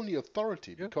a phony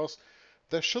authority, yeah. Because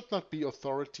there should not be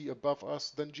authority above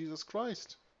us than Jesus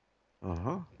Christ.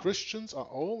 Christians are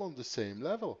all on the same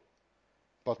level.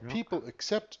 But yeah. People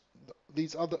accept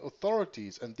these other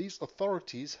authorities, and these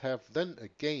authorities have then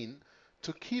again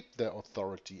to keep their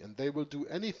authority, and they will do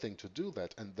anything to do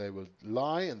that, and they will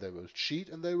lie, and they will cheat,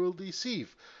 and they will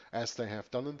deceive. As they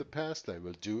have done in the past, they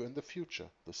will do in the future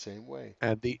the same way.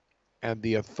 And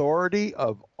the authority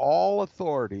of all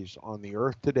authorities on the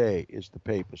earth today is the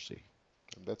papacy.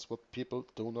 And that's what people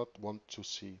do not want to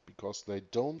see, because they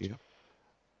don't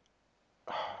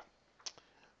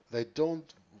they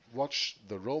don't watch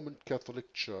the Roman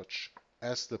Catholic Church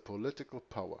as the political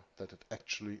power that it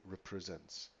actually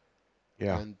represents.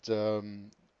 Yeah.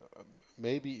 And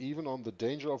maybe even on the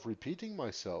danger of repeating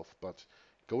myself, but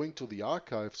going to the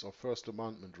archives of First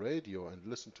Amendment Radio and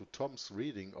listen to Tom's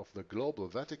reading of the Global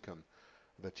Vatican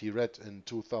that he read in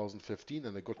 2015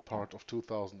 and a good part of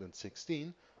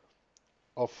 2016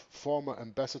 of former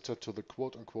ambassador to the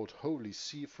quote-unquote Holy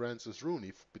See Francis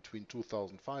Rooney between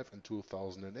 2005 and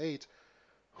 2008,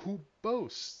 who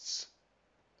boasts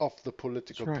of the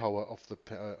political power of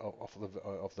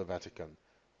the Vatican.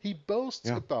 He boasts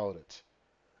about it.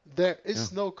 There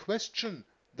is no question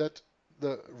that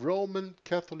the Roman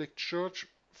Catholic Church,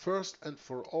 first and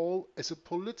for all, is a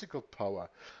political power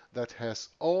that has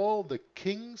all the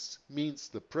kings, means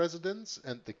the presidents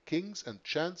and the kings and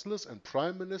chancellors and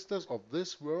prime ministers of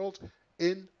this world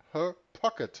in her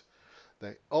pocket.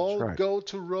 They all go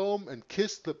to Rome and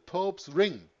kiss the Pope's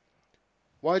ring.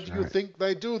 Why do you think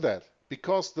they do that?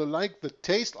 Because they like the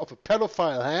taste of a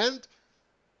pedophile hand?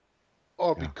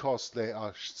 Or because they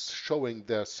are showing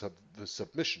their the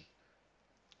submission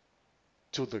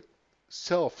to the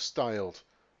self-styled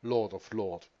Lord of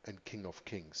Lords and King of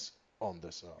Kings on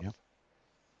this earth?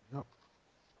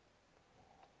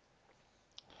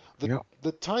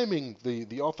 The timing,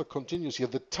 the author continues here,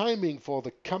 the timing for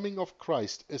the coming of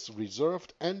Christ is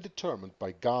reserved and determined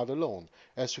by God alone,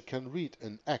 as you can read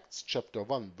in Acts chapter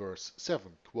 1 verse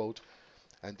 7, quote,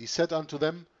 "And he said unto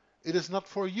them, It is not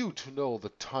for you to know the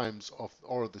times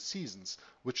or the seasons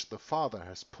which the Father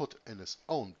has put in his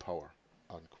own power."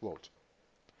 Unquote.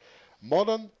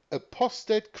 Modern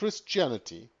apostate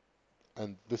Christianity,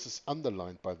 and this is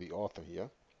underlined by the author here,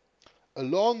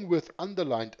 along with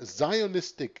underlined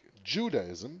Zionistic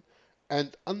Judaism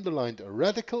and underlined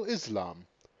radical Islam,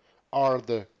 are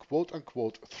the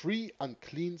quote-unquote 3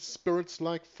 unclean spirits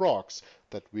like frogs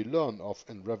that we learn of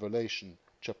in Revelation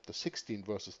chapter 16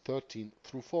 verses 13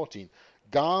 through 14,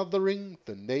 gathering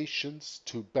the nations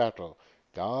to battle,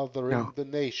 gathering Now, the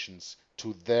nations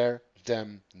to their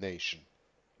damnation.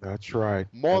 that's right.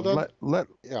 And Modern, let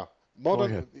yeah, go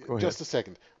ahead. Go ahead. just a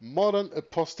second. Modern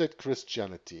apostate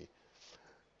Christianity.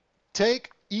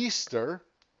 Take Easter,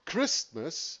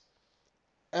 Christmas,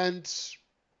 and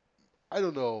I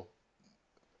don't know,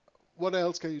 what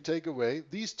else can you take away?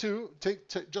 These two,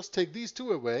 just take these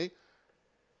two away,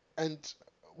 and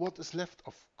what is left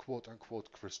of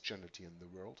quote-unquote Christianity in the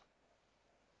world?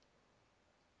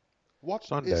 What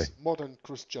Sunday. is modern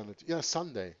Christianity? Yeah,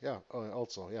 Sunday. Yeah,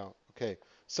 also, yeah, okay.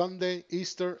 Sunday,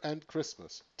 Easter, and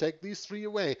Christmas. Take these three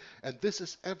away, and this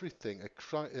is everything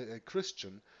a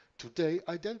Christian today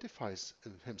identifies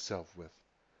himself with.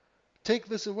 Take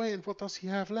this away, and what does he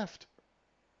have left?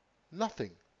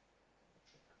 Nothing.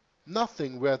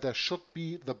 Nothing where there should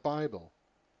be the Bible.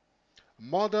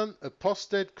 Modern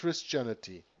apostate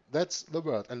Christianity. That's the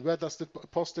word. And where does the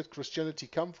apostate Christianity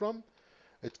come from?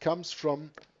 It comes from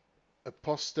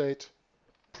apostate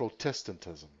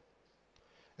Protestantism.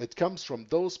 It comes from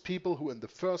those people who in the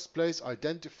first place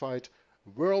identified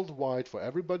worldwide for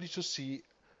everybody to see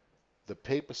the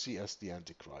papacy as the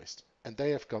Antichrist. And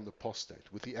they have gone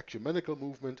apostate, with the ecumenical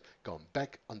movement gone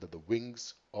back under the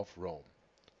wings of Rome.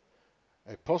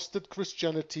 Apostate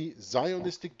Christianity,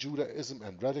 Zionistic Judaism,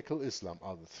 and radical Islam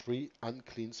are the 3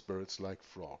 unclean spirits like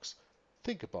frogs.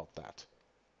 Think about that.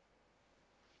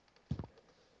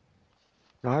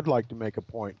 Now, I'd like to make a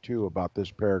point, too, about this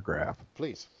paragraph.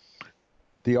 Please.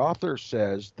 The author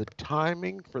says the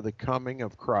timing for the coming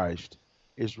of Christ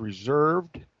is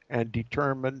reserved and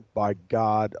determined by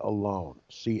God alone.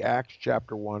 See Acts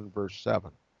chapter 1, verse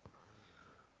 7.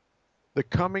 The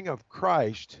coming of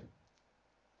Christ,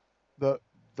 the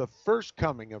first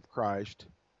coming of Christ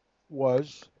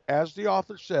was, as the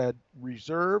author said,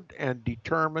 reserved and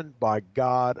determined by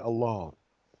God alone.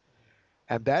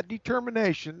 And that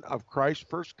determination of Christ's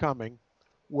first coming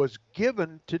was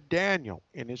given to Daniel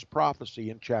in his prophecy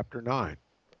in chapter 9.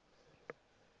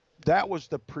 That was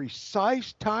the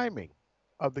precise timing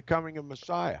of the coming of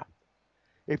Messiah.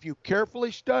 If you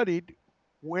carefully studied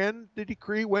when the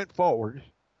decree went forward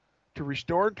to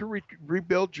restore and to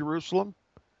rebuild Jerusalem,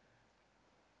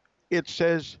 it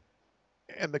says,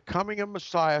 and the coming of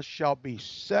Messiah shall be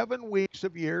 7 weeks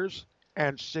of years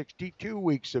and 62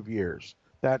 weeks of years.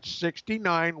 That's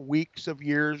 69 weeks of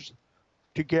years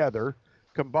together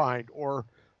combined, or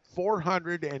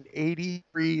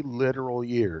 483 literal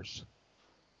years.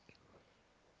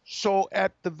 So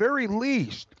at the very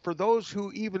least, for those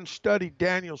who even studied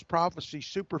Daniel's prophecy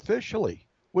superficially,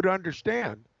 would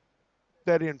understand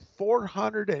that in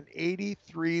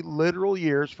 483 literal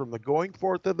years from the going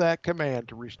forth of that command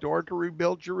to restore and to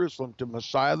rebuild Jerusalem to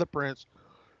Messiah the Prince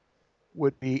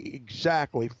would be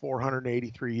exactly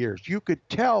 483 years. You could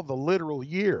tell the literal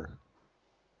year,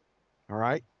 all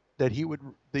right, that he would,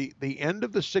 the end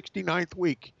of the 69th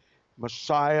week,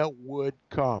 Messiah would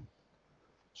come.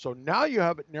 So now you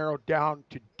have it narrowed down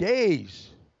to days,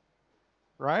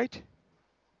 right?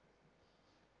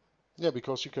 Yeah,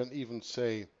 because you can even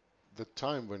say the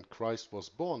time when Christ was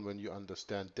born when you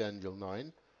understand Daniel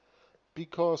 9,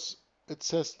 because it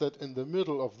says that in the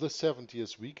middle of the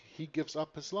 70th week he gives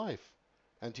up his life,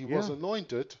 and he was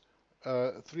anointed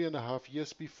 3.5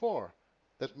 years before.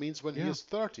 That means when he is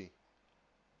 30.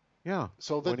 Yeah.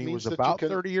 So that when he means was that about you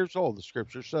can, 30 years old, the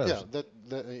scripture says.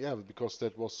 Yeah, because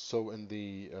that was so in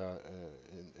the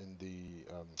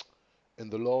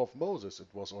law of Moses.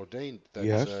 It was ordained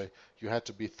that you had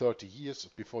to be 30 years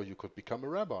before you could become a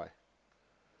rabbi.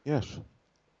 Yes.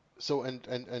 So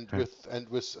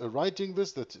with writing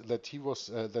this that he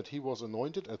was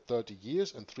anointed at 30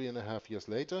 years, and 3.5 years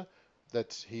later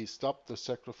that he stopped the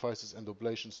sacrifices and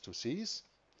oblations to cease.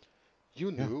 You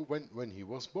knew when he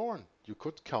was born. You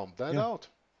could count that out.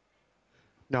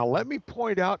 Now let me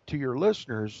point out to your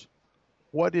listeners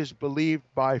what is believed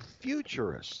by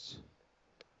futurists.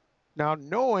 Now,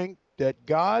 knowing that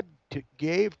God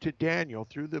gave to Daniel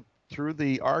through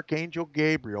the archangel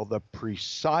Gabriel the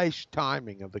precise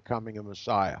timing of the coming of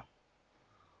Messiah,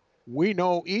 we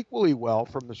know equally well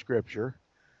from the scripture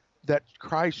that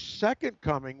Christ's second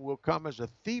coming will come as a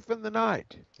thief in the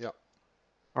night. Yeah.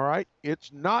 All right?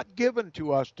 It's not given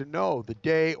to us to know the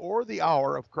day or the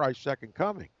hour of Christ's second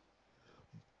coming.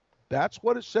 That's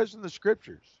what it says in the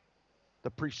scriptures.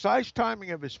 The precise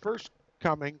timing of his first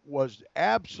coming was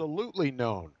absolutely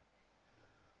known.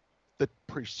 The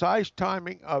precise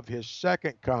timing of his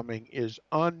second coming is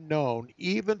unknown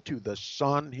even to the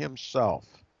Son himself.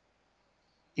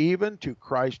 even to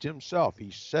Christ himself.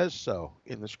 He says so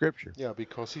in the scripture. Yeah,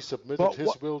 because he submitted But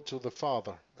what? his will to the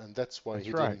Father, and that's why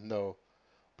he That's right. didn't know.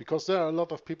 Because there are a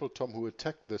lot of people, Tom, who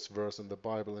attack this verse in the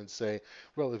Bible and say,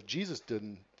 well, if Jesus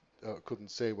couldn't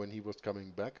say when he was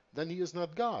coming back, then he is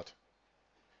not God.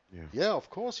 Yeah. Yeah, of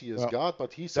course he is Well, God,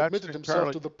 but he that's submitted himself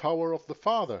entirely. to the power of the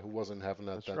Father who was in heaven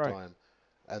at That's that right. time.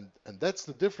 And that's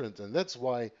the difference, and that's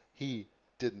why he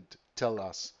didn't tell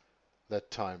us that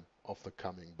time of the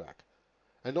coming back.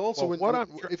 And also, Well, what I'm.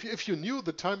 if you knew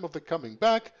the time of the coming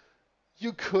back,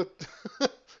 you could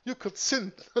you could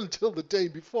sin until the day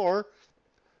before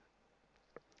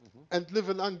Mhm. and live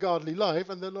an ungodly life,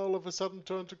 and then all of a sudden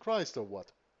turn to Christ, or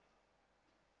what?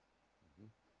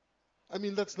 I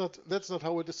mean, that's not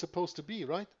how it is supposed to be,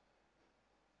 right?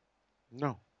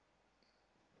 No.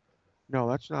 No,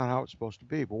 that's not how it's supposed to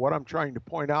be. But what I'm trying to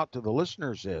point out to the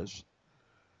listeners is,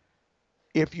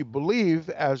 if you believe,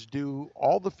 as do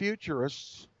all the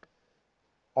futurists,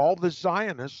 all the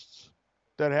Zionists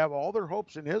that have all their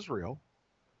hopes in Israel,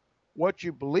 what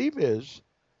you believe is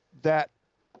that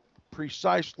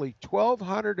precisely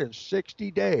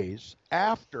 1,260 days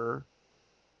after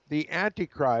the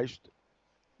Antichrist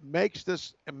makes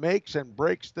and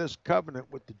breaks this covenant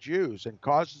with the Jews and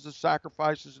causes the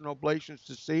sacrifices and oblations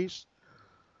to cease,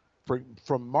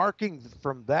 from marking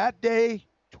from that day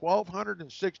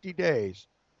 1,260 days,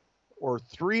 or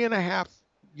 3.5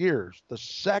 years, the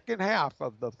second half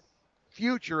of the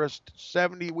futurist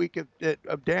 70 week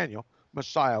of Daniel,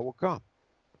 Messiah will come.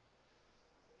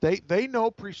 They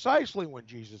know precisely when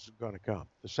Jesus is going to come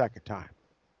the second time.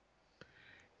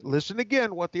 Listen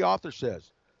again what the author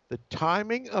says. The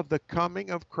timing of the coming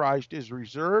of Christ is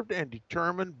reserved and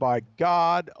determined by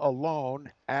God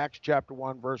alone, Acts chapter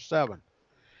 1, verse 7.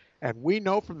 And we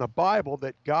know from the Bible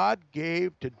that God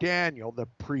gave to Daniel the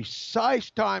precise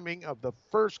timing of the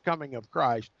first coming of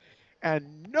Christ,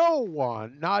 and no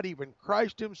one, not even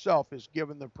Christ himself, is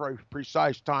given the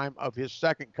precise time of his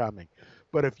second coming.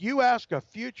 But if you ask a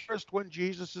futurist when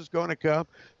Jesus is going to come,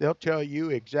 they'll tell you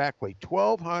exactly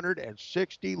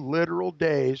 1,260 literal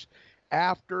days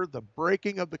after the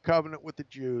breaking of the covenant with the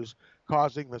Jews,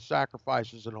 causing the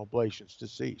sacrifices and oblations to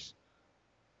cease.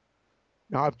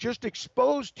 Now, I've just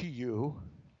exposed to you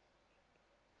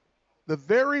the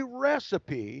very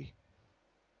recipe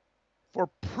for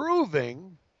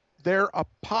proving their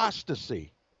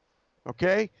apostasy.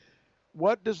 Okay?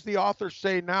 What does the author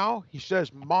say now? He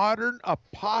says modern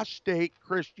apostate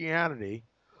Christianity,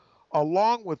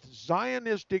 along with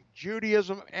Zionistic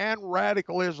Judaism and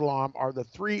radical Islam, are the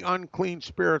three unclean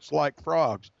spirits like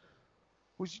frogs.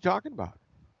 Who's he talking about?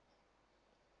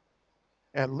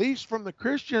 At least from the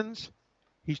Christians,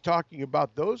 he's talking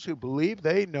about those who believe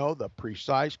they know the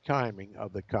precise timing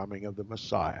of the coming of the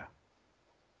Messiah.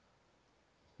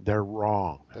 They're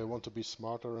wrong. They want to be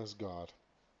smarter as God.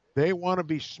 They want to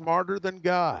be smarter than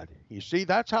God. You see,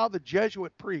 that's how the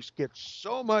Jesuit priests get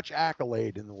so much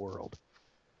accolade in the world.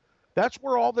 That's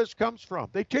where all this comes from.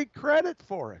 They take credit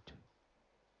for it.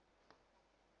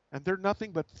 And they're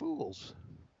nothing but fools.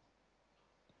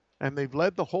 And they've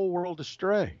led the whole world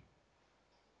astray.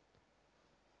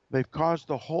 They've caused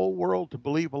the whole world to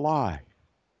believe a lie.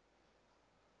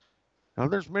 Now,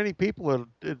 there's many people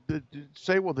that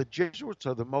say, well, the Jesuits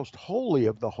are the most holy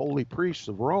of the holy priests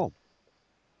of Rome.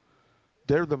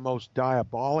 They're the most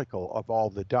diabolical of all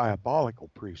the diabolical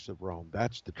priests of Rome.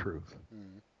 That's the truth.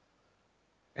 Mm.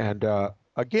 And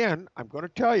again, I'm going to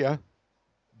tell you,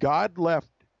 God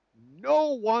left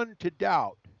no one to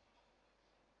doubt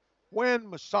when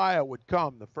Messiah would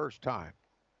come the first time.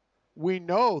 We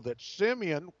know that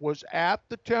Simeon was at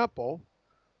the temple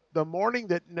the morning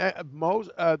that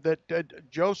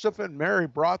Joseph and Mary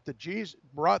brought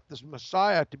the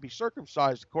Messiah to be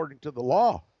circumcised according to the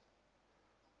law.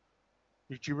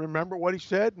 Did you remember what he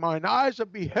said? Mine eyes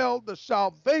have beheld the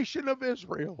salvation of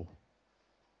Israel.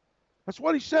 That's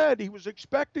what he said. He was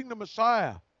expecting the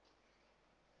Messiah.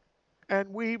 And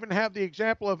we even have the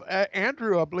example of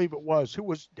Andrew, I believe it was, who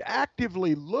was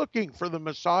actively looking for the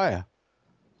Messiah.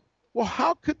 Well,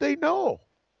 how could they know?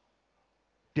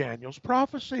 Daniel's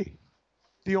prophecy.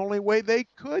 The only way they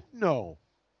could know.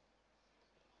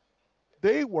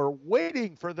 They were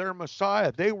waiting for their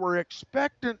Messiah. They were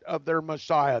expectant of their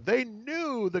Messiah. They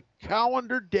knew the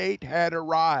calendar date had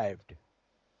arrived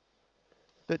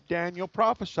that Daniel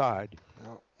prophesied.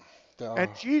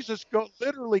 And Jesus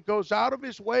literally goes out of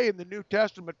his way in the New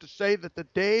Testament to say that the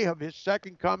day of his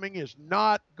second coming is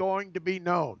not going to be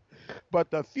known. But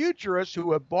the futurists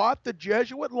who have bought the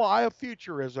Jesuit lie of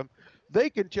futurism, they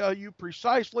can tell you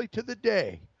precisely to the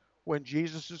day when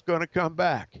Jesus is going to come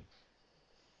back.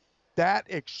 That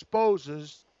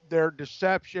exposes their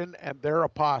deception and their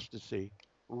apostasy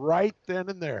right then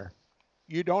and there.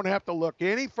 You don't have to look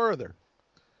any further.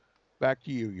 Back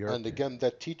to you, Jörg. And again,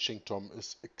 that teaching, Tom,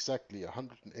 is exactly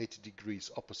 180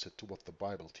 degrees opposite to what the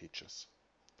Bible teaches.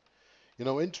 You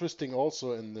know, interesting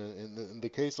also in the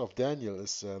case of Daniel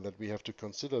is that we have to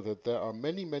consider that there are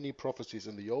many, many prophecies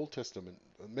in the Old Testament,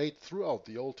 made throughout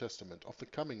the Old Testament, of the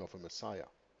coming of a Messiah.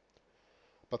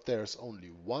 But there is only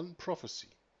one prophecy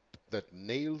that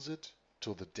nails it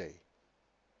to the day.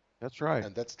 That's right.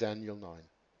 And that's Daniel 9.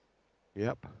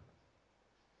 Yep.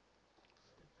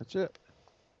 That's it.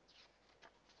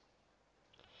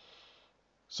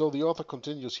 So the author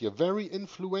continues here, very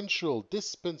influential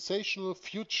dispensational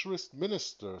futurist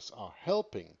ministers are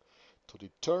helping to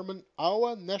determine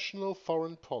our national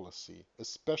foreign policy,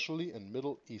 especially in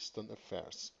Middle Eastern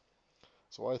affairs.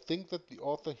 So I think that the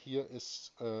author here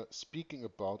is speaking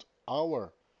about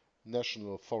our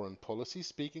national foreign policy,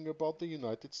 speaking about the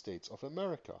United States of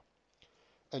America.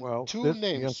 And Well, two he,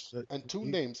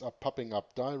 names are popping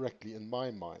up directly in my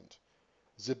mind.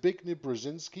 Zbigniew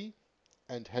Brzezinski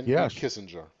and Henry yes,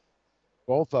 Kissinger.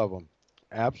 both of them.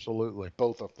 Absolutely.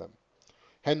 Both of them.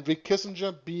 Henry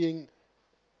Kissinger being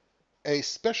a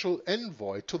special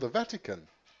envoy to the Vatican.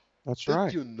 That's Did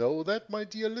right. you know that, my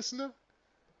dear listener?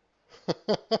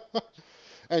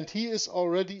 And he is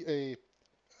already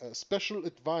a special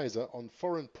advisor on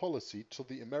foreign policy to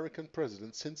the American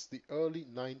president since the early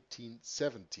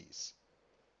 1970s.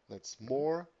 That's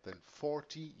more than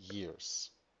 40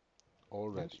 years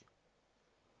already.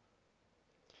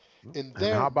 In And how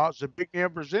their, about Zbigniew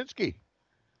Brzezinski?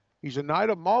 He's a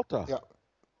Knight of Malta.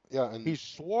 and He's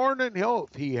sworn an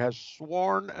oath. He has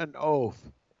sworn an oath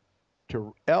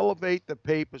to elevate the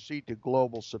papacy to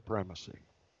global supremacy.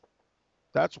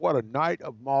 That's what a Knight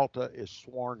of Malta is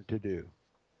sworn to do.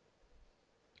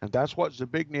 And that's what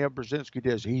Zbigniew Brzezinski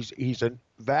does. He's a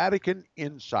Vatican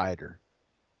insider,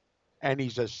 and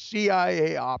he's a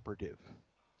CIA operative.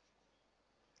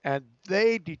 And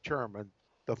they determine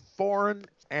the foreign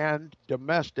and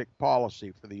domestic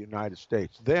policy for the United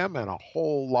States, them and a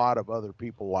whole lot of other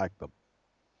people like them.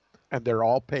 And they're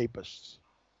all papists.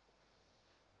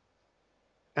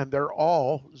 And they're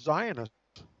all Zionists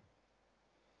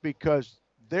because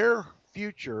their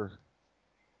future,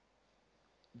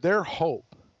 their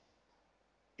hope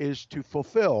is to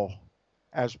fulfill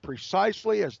as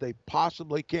precisely as they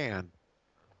possibly can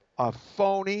a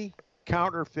phony,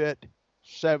 counterfeit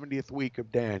 70th week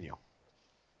of Daniel.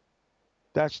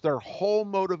 That's their whole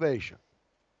motivation.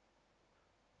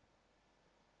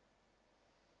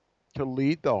 To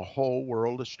lead the whole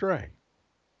world astray.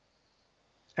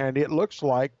 And it looks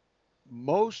like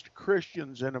most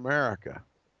Christians in America,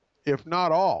 if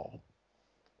not all,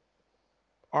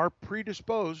 are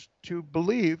predisposed to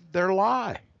believe their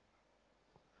lie.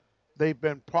 They've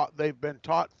been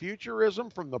taught futurism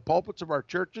from the pulpits of our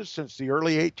churches since the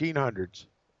early 1800s.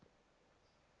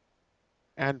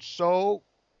 And so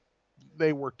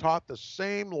they were taught the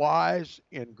same lies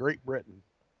in Great Britain.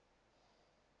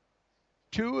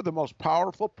 Two of the most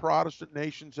powerful Protestant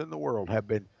nations in the world have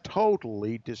been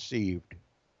totally deceived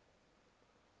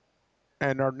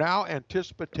and are now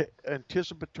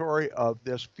anticipatory of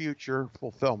this future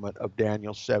fulfillment of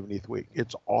Daniel's 70th week.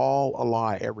 It's all a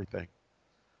lie, everything.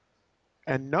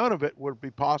 And none of it would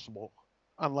be possible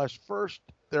unless first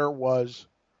there was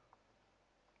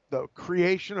the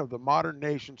creation of the modern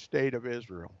nation state of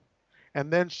Israel,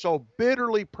 and then so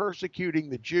bitterly persecuting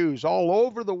the Jews all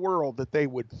over the world that they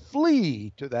would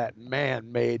flee to that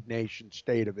man-made nation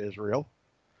state of Israel,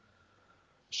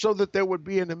 so that there would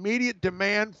be an immediate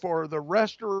demand for the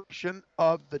restoration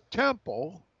of the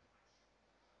temple,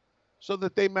 so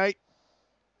that they might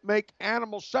make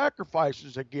animal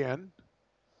sacrifices again.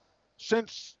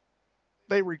 Since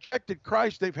they rejected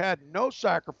Christ, they've had no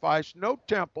sacrifice, no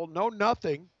temple, no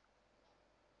nothing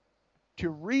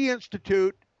to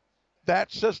reinstitute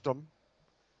that system,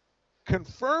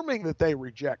 confirming that they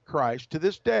reject Christ to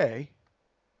this day.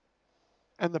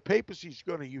 And the papacy is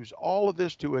going to use all of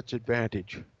this to its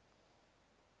advantage.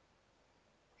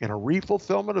 In a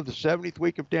refulfillment of the 70th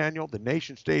week of Daniel, the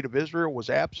nation state of Israel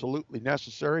was absolutely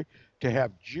necessary to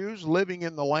have Jews living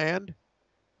in the land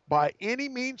by any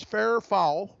means, fair or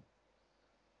foul.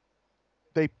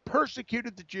 They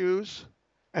persecuted the Jews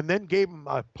and then gave them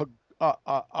a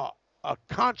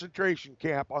concentration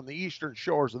camp on the eastern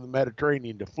shores of the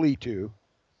Mediterranean to flee to,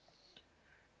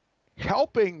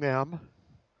 helping them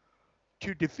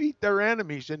to defeat their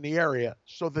enemies in the area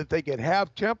so that they could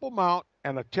have Temple Mount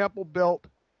and a temple built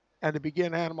and to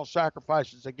begin animal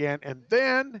sacrifices again, and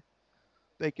then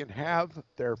they can have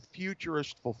their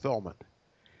futurist fulfillment.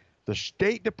 The the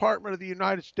State Department of the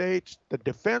United States, the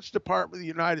Defense Department of the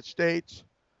United States,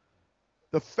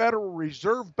 the Federal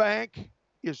Reserve Bank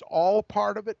is all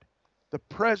part of it. The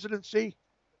presidency,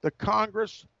 the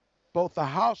Congress, both the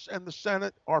House and the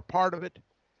Senate are part of it.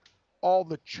 All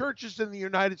the churches in the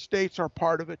United States are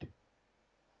part of it.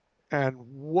 And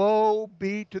woe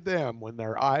be to them when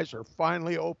their eyes are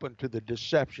finally open to the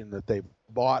deception that they've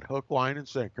bought hook, line, and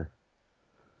sinker.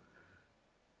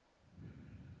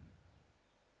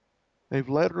 They've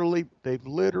literally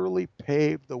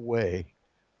paved the way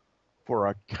for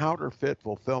a counterfeit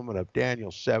fulfillment of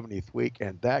Daniel's 70th week,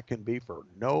 and that can be for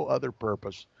no other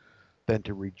purpose than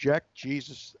to reject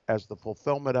Jesus as the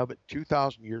fulfillment of it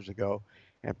 2,000 years ago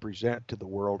and present to the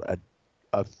world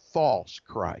a false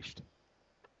Christ.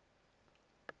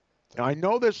 Now, I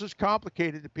know this is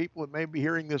complicated to people that may be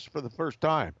hearing this for the first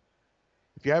time.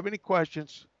 If you have any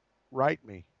questions, write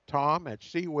me,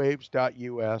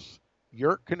 tom@seawaves.us.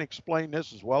 Jörg can explain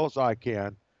this as well as I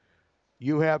can.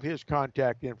 You have his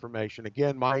contact information.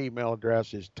 Again, my email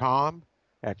address is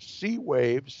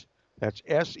tom@seawaves, that's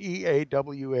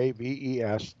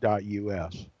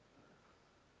SEAWAVES.us.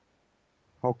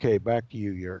 Okay, back to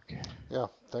you, Jörg. Yeah,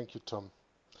 thank you, Tom.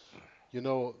 You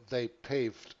know, they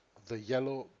paved the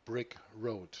yellow brick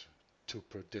road to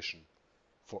perdition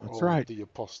for That's all right. the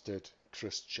apostate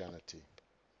Christianity.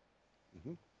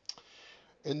 Mm-hmm.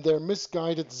 In their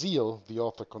misguided zeal, the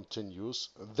author continues,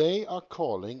 they are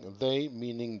calling, they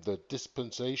meaning the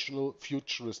dispensational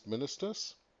futurist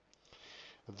ministers,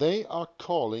 they are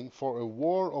calling for a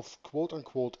war of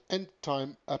quote-unquote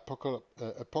end-time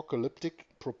apocalyptic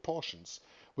proportions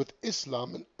with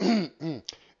Islam in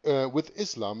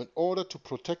order to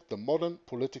protect the modern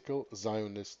political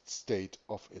Zionist state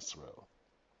of Israel.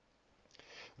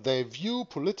 They view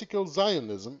political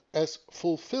Zionism as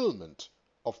fulfillment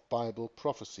of Bible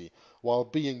prophecy, while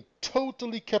being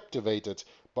totally captivated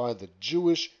by the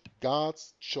Jewish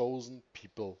God's chosen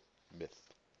people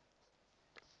myth.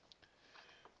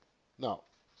 Now,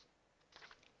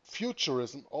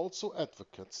 Futurism also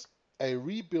advocates a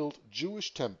rebuilt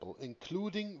Jewish temple,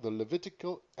 including the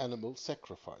Levitical animal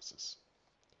sacrifices.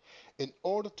 In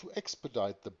order to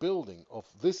expedite the building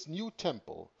of this new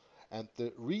temple and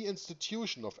the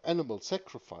reinstitution of animal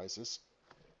sacrifices,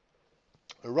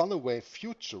 runaway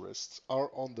futurists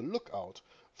are on the lookout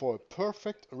for a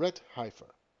perfect red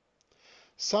heifer.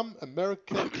 Some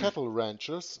American cattle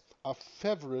ranchers are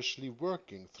feverishly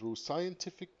working through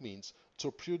scientific means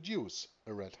to produce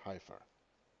a red heifer.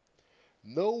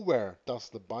 Nowhere does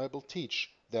the Bible teach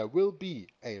there will be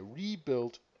a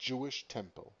rebuilt Jewish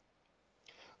temple.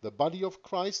 The body of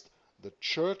Christ, the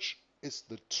church, is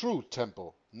the true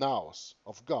temple, naos,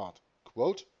 of God.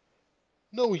 Quote,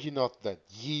 know ye not that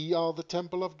ye are the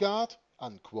temple of God?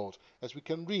 Unquote, as we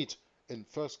can read in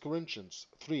 1 Corinthians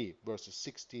 3, verses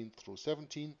 16 through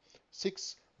 17,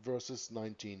 6 verses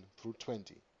 19 through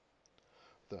 20.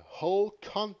 The whole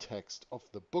context of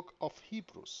the book of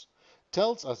Hebrews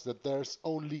tells us that there's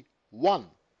only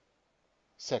one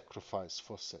sacrifice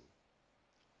for sin.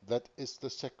 That is the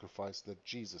sacrifice that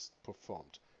Jesus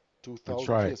performed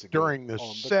 2,000 years ago during the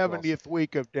on the 70th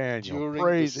week of Daniel. During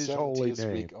Praise the his holy 70th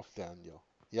name. week of Daniel.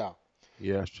 Yeah.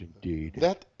 Yes, indeed.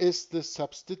 That is the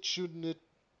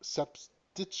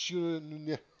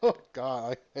oh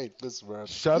God, I hate this word.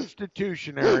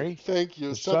 Substitutionary. Thank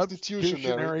you.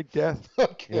 Substitutionary death.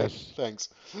 Okay, Yes. thanks.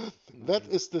 That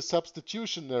is the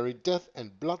substitutionary death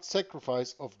and blood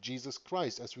sacrifice of Jesus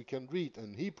Christ, as we can read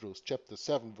in Hebrews chapter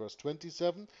 7, verse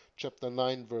 27, chapter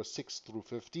 9, verse 6 through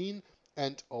 15,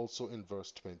 and also in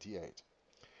verse 28.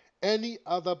 Any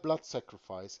other blood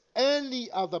sacrifice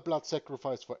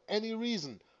for any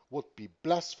reason would be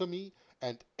blasphemy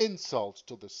and insult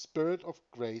to the Spirit of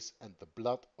grace and the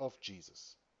blood of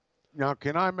Jesus. Now,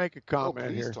 can I make a comment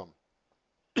please, here? Tom.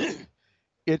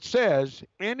 It says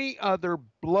any other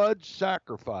blood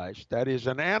sacrifice, that is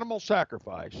an animal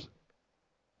sacrifice.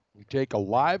 You take a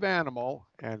live animal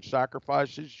and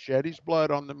shed his blood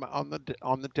on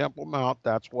the Temple Mount.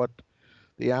 That's what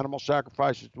the animal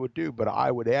sacrifices would do. But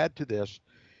I would add to this,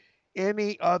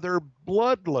 any other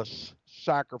bloodless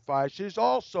sacrifice is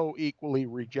also equally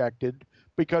rejected,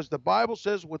 because the Bible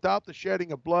says without the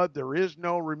shedding of blood there is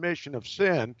no remission of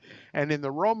sin. And in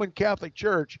the Roman Catholic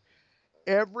Church,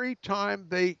 every time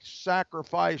they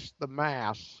sacrifice the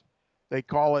Mass, they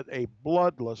call it a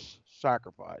bloodless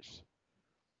sacrifice.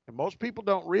 And most people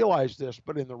don't realize this,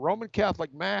 but in the Roman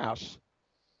Catholic Mass,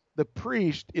 the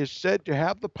priest is said to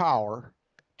have the power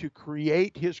to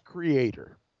create his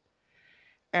creator.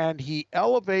 And he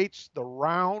elevates the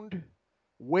round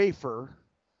wafer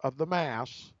of the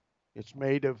Mass. It's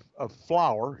made of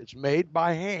flour. It's made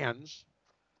by hands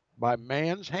by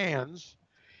man's hands.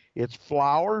 It's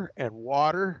flour and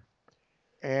water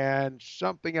and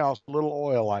something else, a little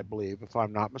oil, I believe, if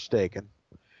I'm not mistaken.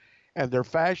 And they're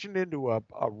fashioned into a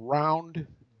round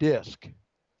disc,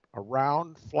 a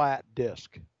round flat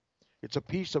disc. It's a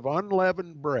piece of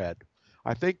unleavened bread.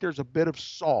 I think there's a bit of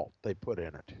salt they put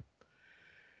in it.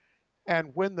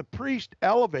 And when the priest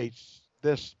elevates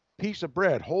this piece of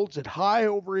bread, holds it high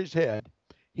over his head,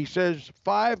 he says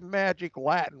 5 magic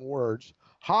Latin words,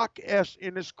 hoc est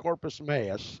inus corpus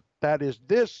meus, that is,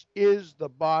 this is the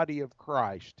body of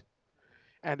Christ.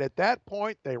 And at that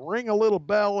point, they ring a little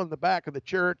bell in the back of the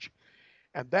church,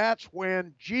 and that's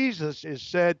when Jesus is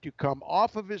said to come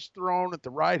off of his throne at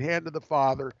the right hand of the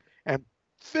Father and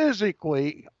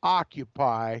physically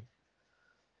occupy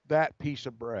that piece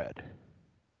of bread.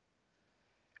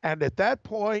 And at that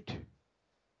point,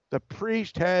 the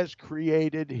priest has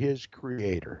created his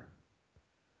creator.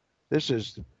 This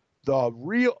is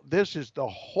the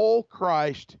whole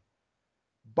Christ,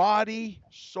 body,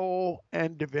 soul,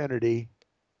 and divinity.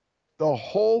 The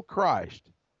whole Christ,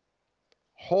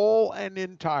 whole and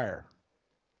entire.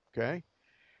 Okay?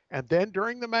 And then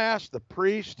during the Mass, the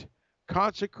priest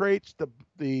consecrates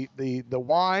the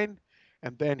wine,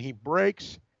 and then he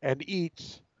breaks and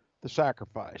eats the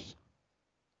sacrifice.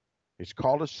 It's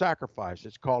called a sacrifice.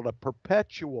 It's called a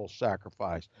perpetual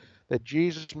sacrifice that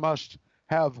Jesus must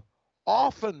have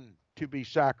often to be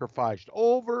sacrificed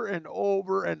over and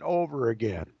over and over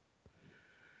again.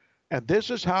 And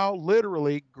this is how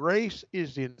literally grace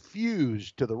is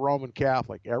infused to the Roman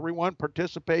Catholic. Everyone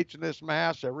participates in this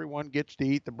Mass. Everyone gets to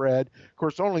eat the bread. Of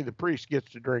course, only the priest gets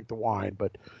to drink the wine,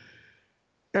 but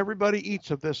everybody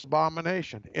eats of this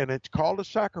abomination, and it's called a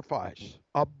sacrifice,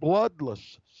 a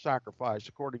bloodless sacrifice,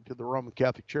 according to the Roman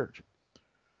Catholic Church.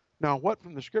 Now, what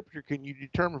from the Scripture can you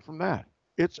determine from that?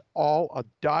 It's all a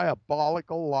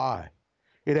diabolical lie.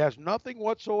 It has nothing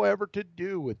whatsoever to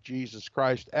do with Jesus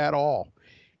Christ at all.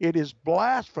 It is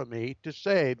blasphemy to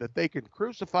say that they can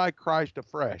crucify Christ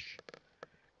afresh.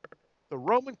 The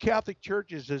Roman Catholic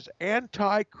Church is as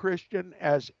anti-Christian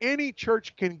as any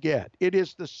church can get. It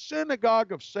is the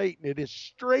synagogue of Satan. It is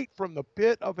straight from the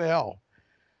pit of hell.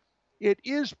 It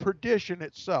is perdition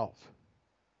itself.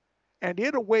 And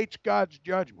it awaits God's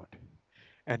judgment.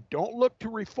 And don't look to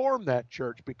reform that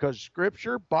church, because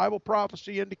Scripture, Bible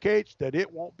prophecy indicates that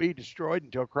it won't be destroyed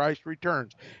until Christ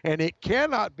returns. And it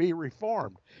cannot be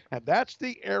reformed. And that's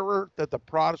the error that the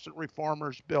Protestant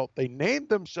reformers built. They named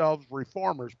themselves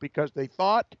reformers because they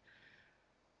thought,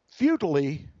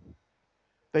 futilely,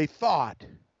 they thought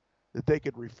that they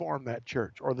could reform that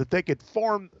church, or that they could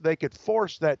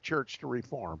force that church to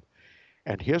reform.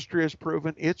 And history has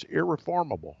proven it's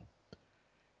irreformable.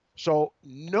 So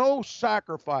no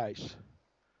sacrifice,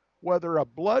 whether a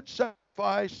blood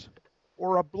sacrifice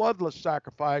or a bloodless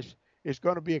sacrifice, is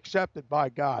going to be accepted by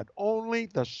God. Only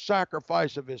the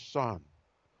sacrifice of his Son.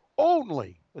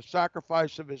 Only the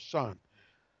sacrifice of his Son.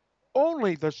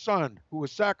 Only the Son who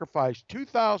was sacrificed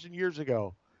 2,000 years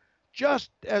ago,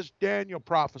 just as Daniel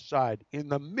prophesied, in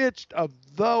the midst of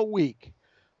the week,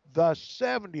 the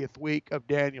 70th week of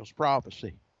Daniel's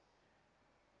prophecy.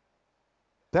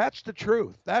 That's the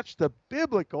truth. That's the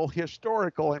biblical,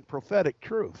 historical, and prophetic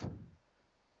truth.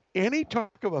 Any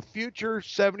talk of a future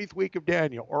 70th week of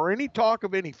Daniel, or any talk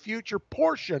of any future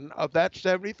portion of that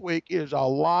 70th week, is a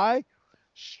lie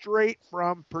straight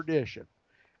from perdition.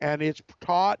 And it's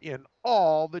taught in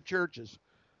all the churches.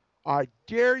 I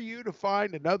dare you to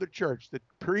find another church that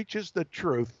preaches the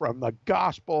truth from the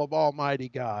gospel of Almighty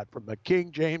God, from the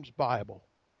King James Bible.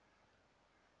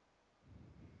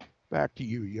 Back to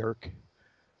you, Jörg.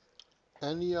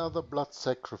 Any other blood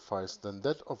sacrifice than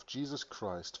that of Jesus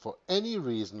Christ for any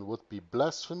reason would be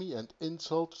blasphemy and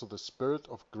insult to the Spirit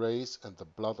of grace and the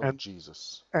blood of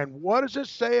Jesus. And what does it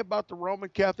say about the Roman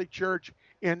Catholic Church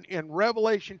in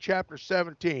Revelation chapter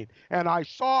 17? And I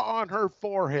saw on her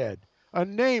forehead a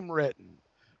name written,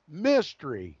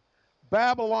 Mystery,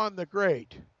 Babylon the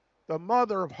Great, the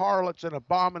mother of harlots and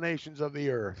abominations of the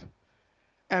earth.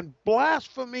 And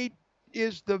blasphemy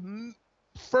is the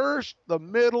first, the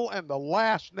middle, and the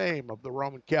last name of the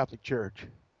Roman Catholic Church.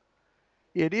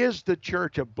 It is the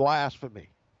church of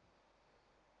blasphemy.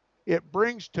 It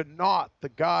brings to naught the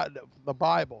God of the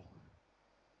Bible.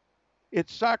 It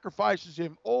sacrifices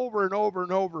him over and over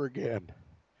and over again.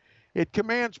 It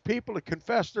commands people to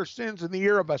confess their sins in the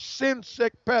ear of a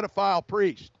sin-sick pedophile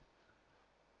priest.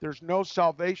 There's no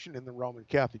salvation in the Roman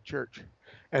Catholic Church.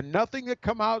 And nothing that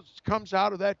comes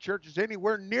out of that church is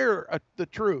anywhere near the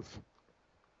truth.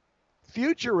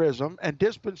 Futurism and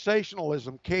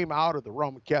dispensationalism came out of the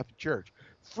Roman Catholic Church.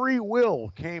 Free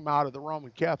will came out of the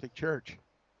Roman Catholic Church.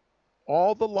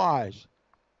 All the lies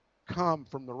come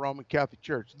from the Roman Catholic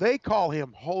Church. They call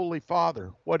him Holy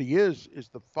Father. What he is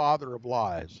the father of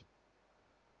lies.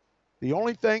 The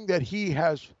only thing that he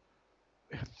has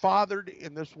fathered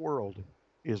in this world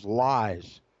is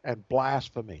lies and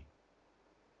blasphemy.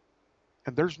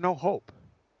 And there's no hope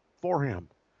for him.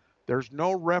 There's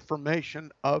no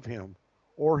reformation of him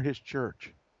or his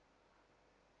church.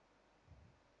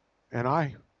 And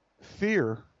I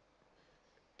fear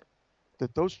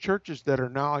that those churches that are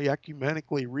now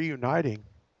ecumenically reuniting,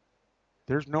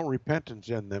 there's no repentance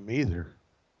in them either.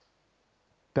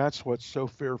 That's what's so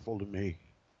fearful to me.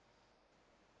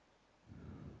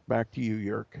 Back to you,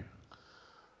 Jörg.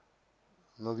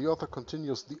 Now the author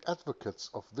continues, the advocates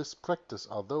of this practice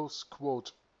are those,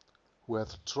 quote, who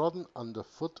hath trodden under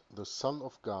foot the Son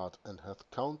of God, and hath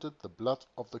counted the blood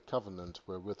of the covenant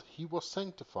wherewith he was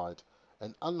sanctified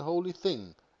an unholy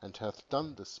thing, and hath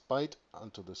done despite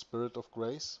unto the Spirit of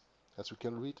grace, as we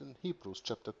can read in Hebrews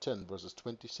chapter 10, verses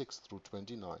 26 through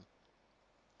 29.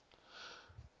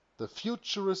 The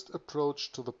futurist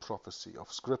approach to the prophecy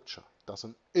of Scripture does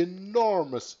an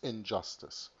enormous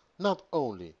injustice, not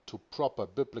only to proper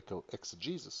biblical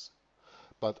exegesis,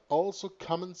 but also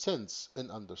common sense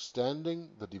in understanding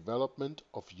the development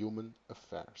of human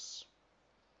affairs.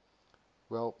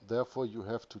 Well, therefore you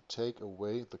have to take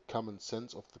away the common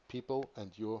sense of the people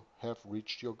and you have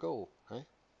reached your goal. Eh?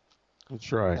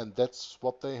 That's right. And that's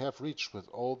what they have reached with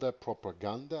all their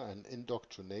propaganda and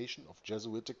indoctrination of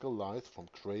Jesuitical life from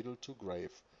cradle to grave.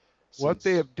 What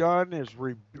they have done is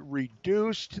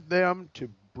reduced them to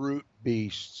brute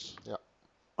beasts,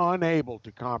 unable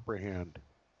to comprehend.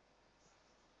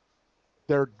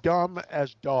 They're dumb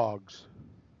as dogs.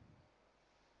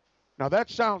 Now that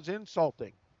sounds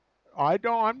insulting.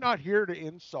 I'm not here to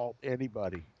insult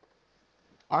anybody.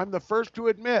 I'm the first to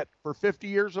admit, for 50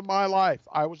 years of my life,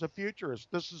 I was a futurist.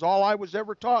 This is all I was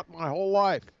ever taught my whole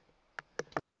life.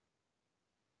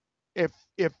 If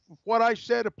what I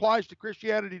said applies to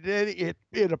Christianity today,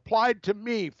 it applied to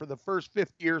me for the first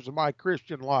 50 years of my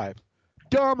Christian life.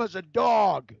 Dumb as a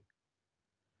dog.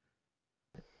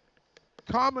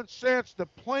 Common sense, the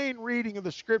plain reading of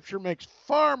the Scripture makes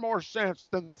far more sense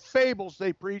than the fables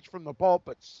they preach from the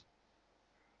pulpits.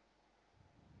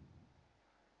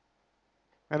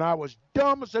 And I was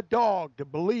dumb as a dog to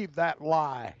believe that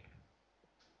lie.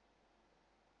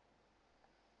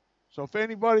 So if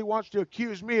anybody wants to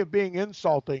accuse me of being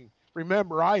insulting,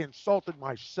 remember I insulted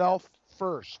myself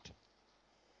first.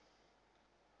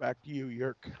 Back to you,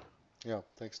 Jörg. Yeah,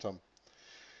 thanks, Tom.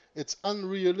 Its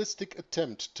unrealistic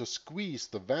attempt to squeeze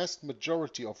the vast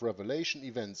majority of Revelation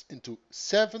events into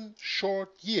 7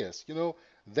 short years. You know,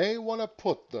 they want to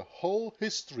put the whole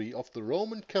history of the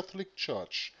Roman Catholic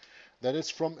Church, that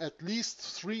is from at least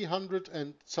 300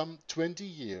 and some 20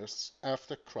 years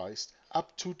after Christ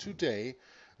up to today,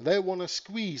 they want to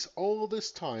squeeze all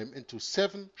this time into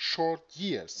 7 short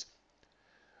years.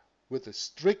 With a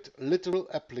strict literal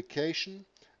application,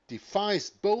 defies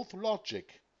both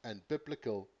logic and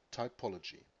biblical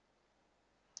typology.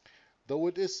 Though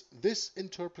it is this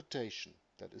interpretation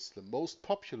that is the most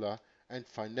popular and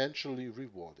financially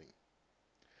rewarding.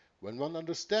 When one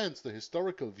understands the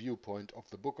historical viewpoint of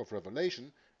the book of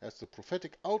Revelation as the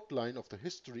prophetic outline of the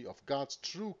history of God's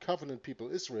true covenant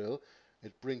people Israel,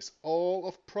 it brings all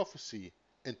of prophecy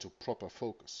into proper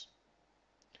focus.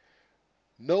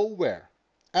 Nowhere,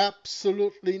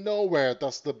 absolutely nowhere,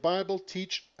 does the Bible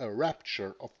teach a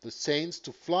rapture of the saints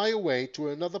to fly away to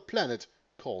another planet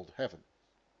called heaven.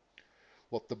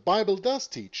 What the Bible does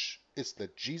teach is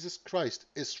that Jesus Christ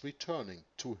is returning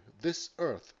to this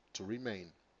earth to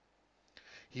remain.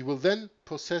 He will then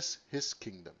possess his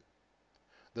kingdom.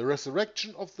 The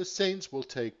resurrection of the saints will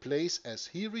take place as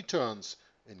he returns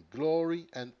in glory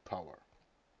and power.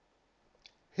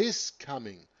 His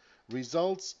coming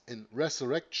results in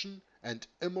resurrection and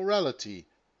immorality,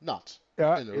 not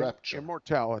in a rapture.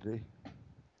 Immortality.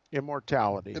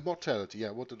 Immortality,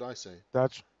 yeah, what did I say?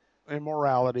 That's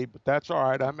immorality, but that's all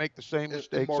right. I make the same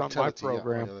mistakes on my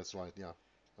program. Yeah, that's right, yeah.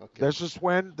 Okay. This is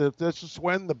when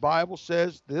the Bible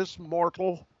says this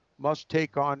mortal must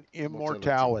take on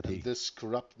immortality. And this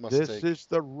corrupt must This is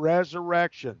the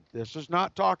resurrection. This is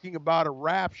not talking about a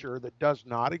rapture that does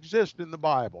not exist in the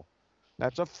Bible.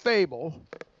 That's a fable,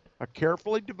 a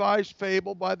carefully devised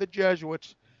fable by the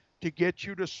Jesuits to get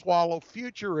you to swallow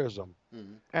futurism.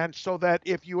 Mm-hmm. And so that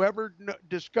if you ever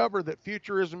discover that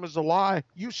futurism is a lie,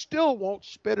 you still won't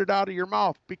spit it out of your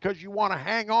mouth because you want to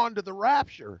hang on to the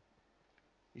rapture.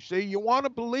 You see, you want to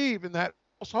believe in that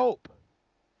false hope.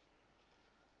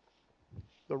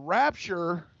 The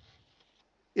rapture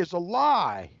is a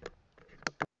lie.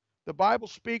 The Bible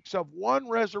speaks of one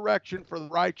resurrection for the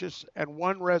righteous and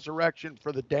one resurrection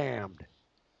for the damned.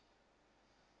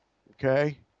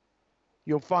 Okay?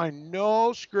 You'll find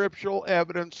no scriptural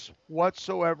evidence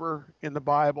whatsoever in the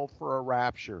Bible for a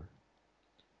rapture.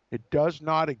 It does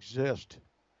not exist.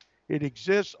 It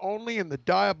exists only in the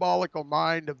diabolical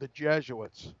mind of the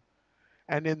Jesuits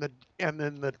and in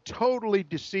the totally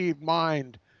deceived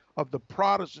mind of the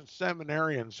Protestant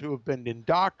seminarians who have been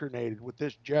indoctrinated with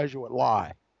this Jesuit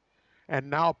lie and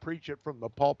now preach it from the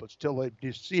pulpits till they've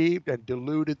deceived and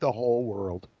deluded the whole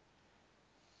world.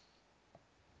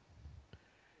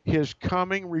 His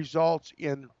coming results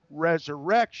in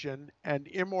resurrection and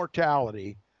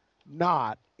immortality,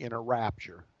 not in a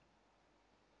rapture.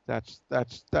 That's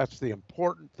the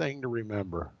important thing to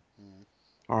remember.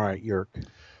 All right, Jörg.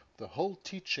 The whole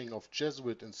teaching of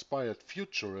Jesuit-inspired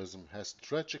Futurism has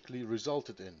tragically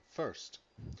resulted in, first,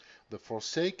 the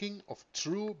forsaking of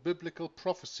true biblical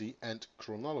prophecy and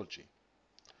chronology.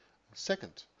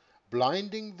 Second,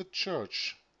 blinding the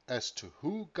church as to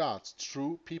who God's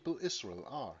true people Israel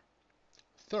are.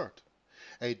 Third,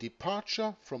 a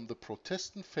departure from the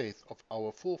Protestant faith of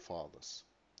our forefathers.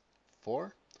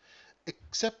 4.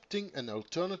 Accepting an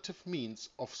alternative means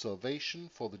of salvation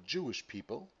for the Jewish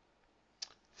people.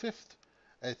 Fifth,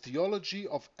 a theology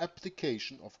of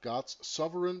abdication of God's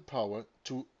sovereign power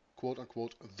to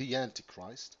quote-unquote the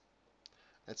Antichrist.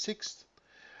 And sixth,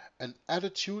 an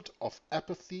attitude of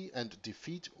apathy and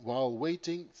defeat while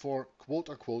waiting for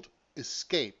quote-unquote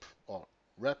escape or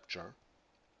rapture.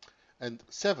 And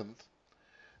seventh,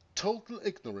 total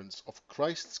ignorance of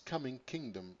Christ's coming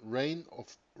kingdom, reign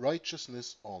of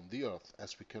righteousness on the earth,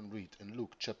 as we can read in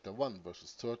Luke chapter 1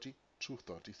 verses 30 to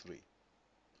 33.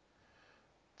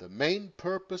 The main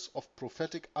purpose of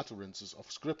prophetic utterances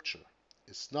of Scripture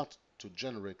is not to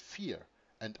generate fear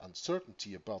and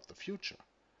uncertainty about the future,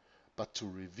 but to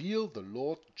reveal the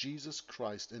Lord Jesus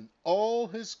Christ in all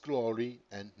his glory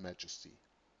and majesty.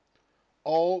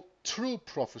 All true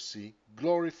prophecy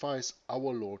glorifies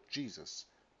our Lord Jesus,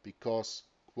 because,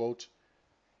 quote,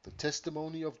 the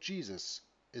testimony of Jesus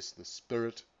is the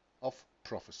spirit of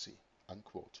prophecy,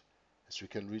 unquote, as we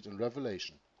can read in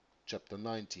Revelation chapter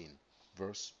 19,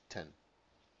 verse 10.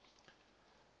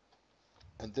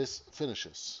 And this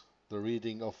finishes the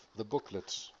reading of the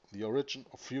booklet, The Origin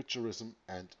of Futurism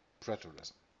and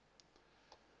Preterism.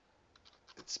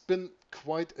 It's been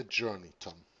quite a journey,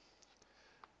 Tom.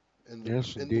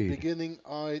 Yes, in the indeed. beginning,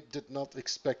 I did not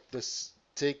expect this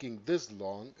taking this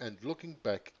long, and looking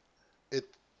back, it,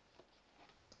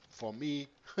 for me,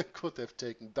 could have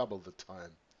taken double the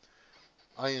time.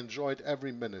 I enjoyed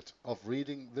every minute of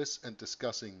reading this and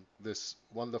discussing this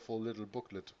wonderful little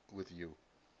booklet with you.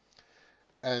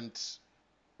 And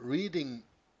reading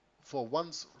for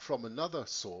once from another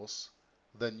source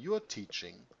than you're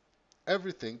teaching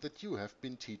everything that you have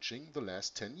been teaching the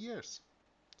last 10 years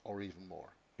or even more.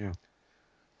 Yeah.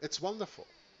 It's wonderful.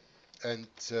 And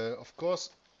of course,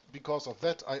 because of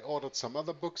that, I ordered some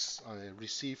other books. I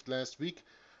received last week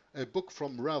a book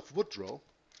from Ralph Woodrow,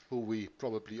 who we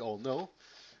probably all know.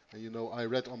 You know, I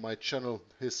read on my channel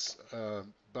his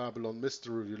Babylon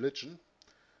Mystery Religion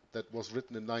that was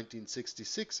written in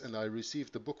 1966, and I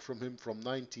received a book from him from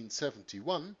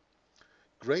 1971,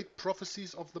 Great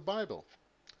Prophecies of the Bible.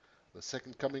 The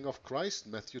Second Coming of Christ,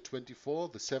 Matthew 24,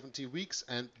 the 70 Weeks,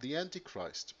 and the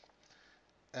Antichrist.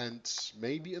 And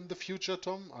maybe in the future,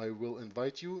 Tom, I will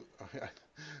invite you.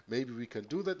 Maybe we can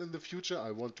do that in the future.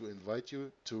 I want to invite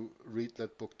you to read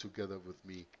that book together with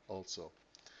me also.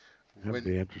 That'd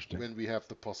be interesting. When we have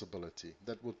the possibility.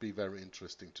 That would be very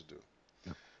interesting to do.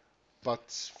 Yeah.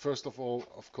 But first of all,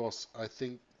 of course, I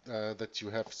think that you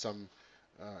have some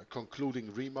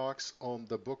concluding remarks on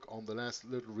the book, on the last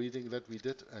little reading that we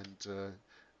did, and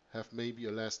have maybe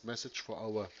a last message for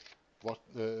our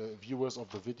viewers of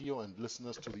the video and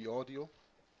listeners to the audio.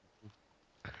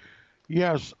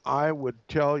 Yes, I would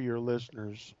tell your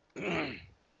listeners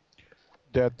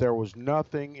that there was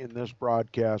nothing in this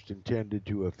broadcast intended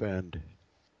to offend.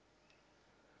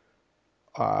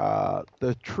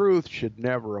 The truth should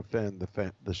never offend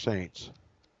the saints.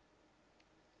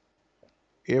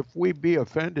 If we be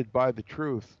offended by the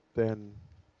truth, then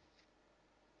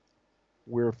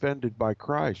we're offended by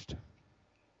Christ.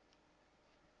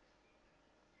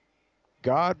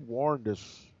 God warned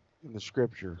us in the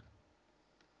scripture.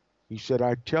 He said,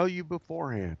 I tell you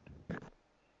beforehand,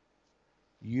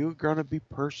 you're going to be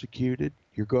persecuted.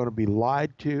 You're going to be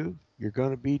lied to. You're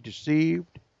going to be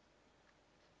deceived.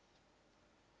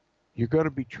 You're going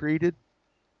to be treated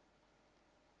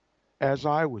as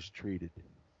I was treated.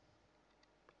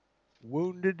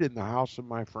 Wounded in the house of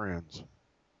my friends.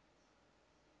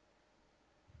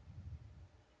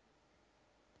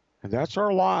 And that's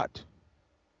our lot.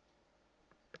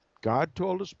 God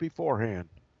told us beforehand,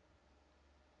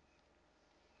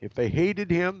 if they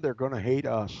hated him, they're going to hate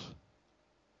us.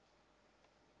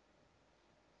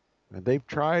 And they've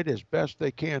tried as best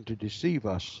they can to deceive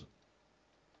us.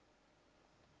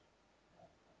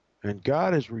 And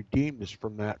God has redeemed us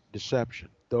from that deception,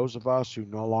 those of us who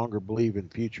no longer believe in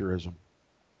futurism.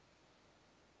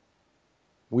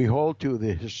 We hold to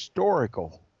the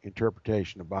historical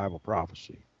interpretation of Bible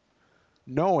prophecy,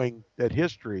 knowing that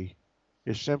history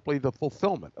is simply the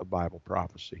fulfillment of Bible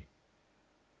prophecy.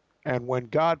 And when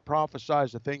God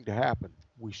prophesies a thing to happen,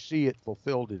 we see it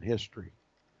fulfilled in history.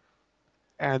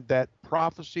 And that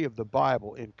prophecy of the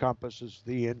Bible encompasses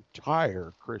the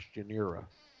entire Christian era.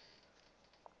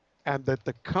 And that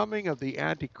the coming of the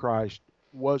Antichrist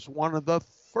was one of the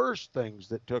first things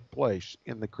that took place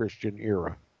in the Christian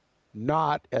era,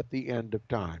 not at the end of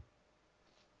time.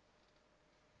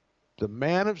 The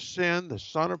man of sin, the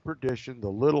son of perdition, the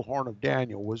little horn of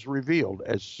Daniel, was revealed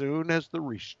as soon as the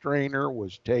restrainer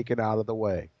was taken out of the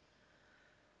way.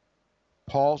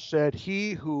 Paul said,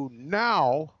 he who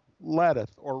now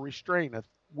letteth or restraineth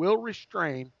will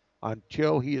restrain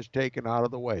until he is taken out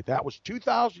of the way. That was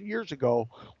 2,000 years ago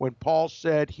when Paul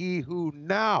said, he who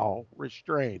now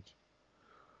restrains.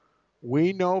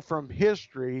 We know from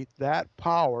history that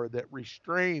power that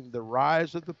restrained the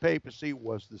rise of the papacy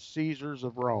was the Caesars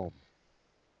of Rome.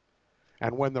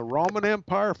 And when the Roman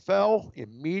Empire fell,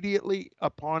 immediately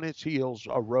upon its heels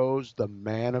arose the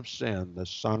man of sin, the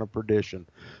son of perdition,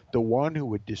 the one who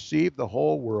would deceive the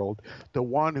whole world, the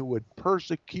one who would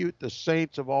persecute the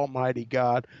saints of Almighty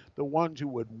God, the ones who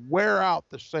would wear out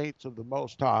the saints of the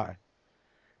Most High.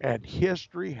 And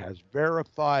history has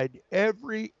verified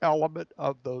every element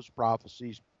of those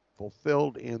prophecies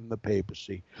fulfilled in the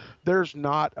papacy. There's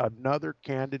not another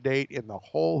candidate in the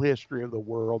whole history of the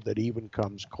world that even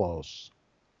comes close.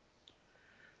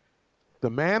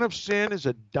 The man of sin is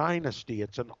a dynasty.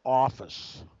 It's an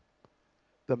office.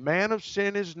 The man of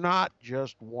sin is not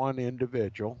just one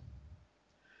individual.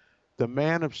 The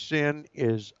man of sin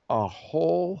is a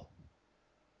whole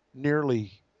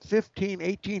nearly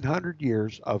 1,800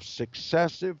 years of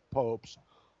successive popes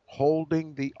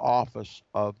holding the office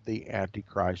of the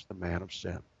Antichrist, the man of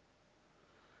sin.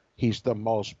 He's the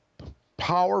most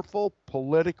powerful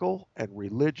political and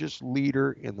religious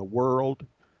leader in the world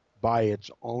by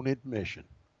its own admission.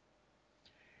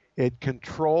 It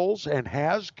controls and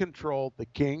has controlled the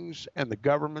kings and the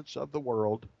governments of the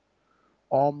world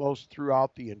almost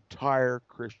throughout the entire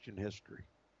Christian history.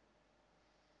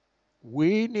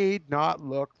 We need not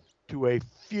look to a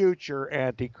future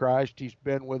Antichrist. He's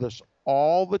been with us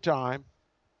all the time.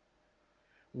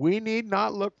 We need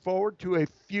not look forward to a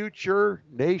future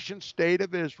nation state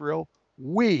of Israel.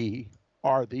 We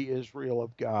are the Israel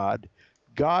of God.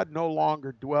 God no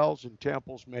longer dwells in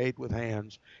temples made with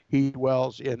hands. He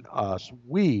dwells in us.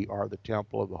 We are the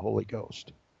temple of the Holy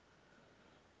Ghost.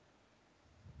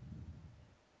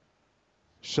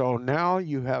 So now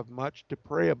you have much to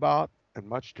pray about and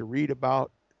much to read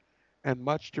about and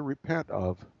much to repent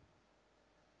of.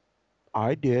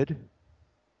 I did.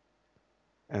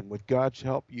 And with God's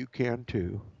help, you can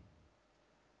too.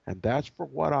 And that's for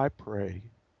what I pray.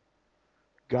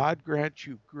 God grant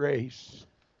you grace.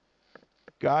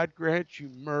 God grant you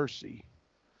mercy.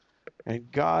 And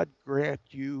God grant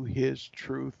you his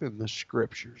truth in the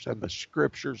scriptures and the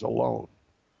scriptures alone.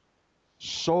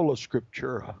 Sola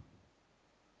scriptura.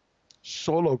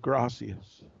 Solo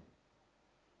gratias.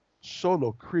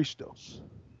 Solo Christos.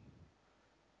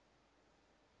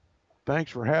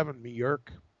 Thanks for having me, Jörg.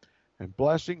 And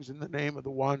blessings in the name of the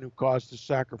one who caused the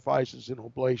sacrifices and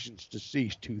oblations to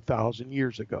cease 2,000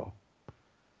 years ago.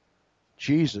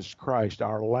 Jesus Christ,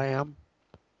 our Lamb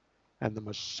and the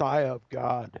Messiah of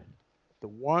God, the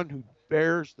one who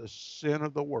bears the sin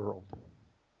of the world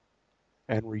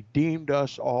and redeemed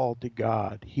us all to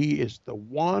God. He is the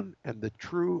one and the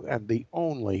true and the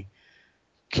only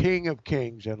King of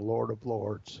kings and Lord of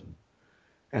lords.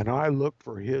 And I look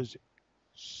for his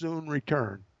soon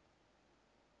return.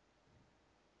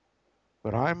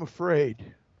 But I'm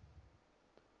afraid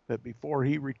that before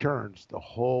he returns, the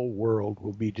whole world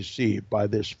will be deceived by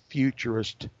this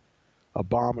futurist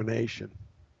abomination.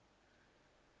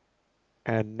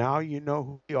 And now you know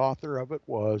who the author of it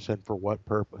was and for what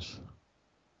purpose.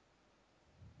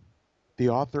 The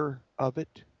author of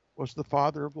it was the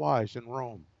father of lies in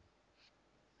Rome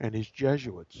and his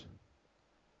Jesuits.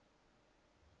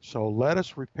 So let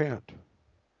us repent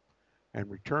and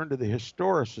return to the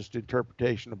historicist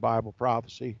interpretation of Bible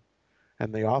prophecy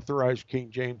and the authorized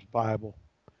King James Bible,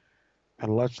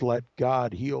 and let's let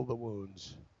God heal the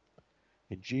wounds.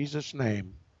 In Jesus'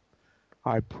 name,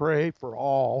 I pray for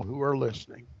all who are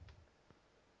listening.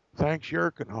 Thanks,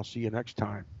 Jörg, and I'll see you next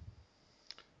time.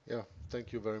 Yeah,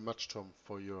 thank you very much, Tom,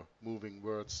 for your moving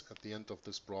words at the end of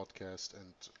this broadcast,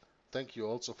 and thank you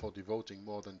also for devoting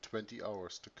more than 20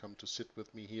 hours to come to sit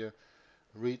with me here,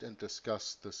 read and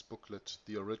discuss this booklet,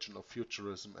 The Origin of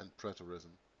Futurism and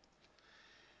Preterism.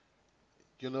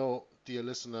 You know, dear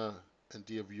listener and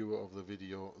dear viewer of the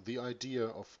video, the idea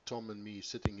of Tom and me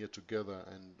sitting here together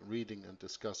and reading and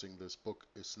discussing this book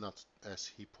is not, as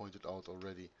he pointed out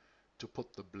already, to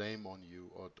put the blame on you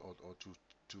or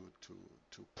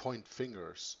to point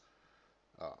fingers,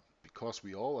 because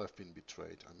we all have been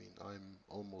betrayed. I mean, I'm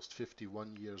almost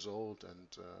 51 years old,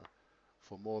 and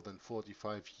for more than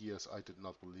 45 years I did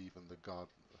not believe in the God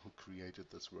who created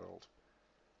this world,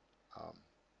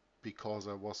 because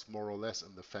I was more or less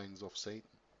in the fangs of Satan.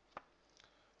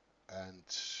 And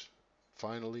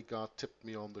finally God tipped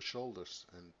me on the shoulders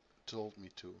and told me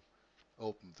to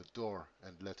open the door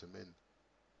and let him in.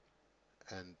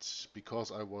 And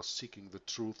because I was seeking the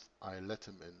truth, I let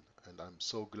him in, and I'm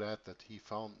so glad that he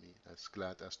found me, as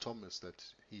glad as Tom is that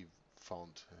he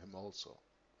found him also.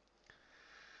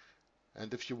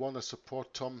 And if you want to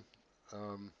support Tom,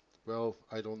 well,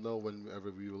 I don't know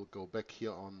whenever we will go back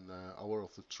here on Hour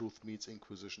of the Truth Meets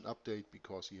Inquisition Update,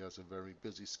 because he has a very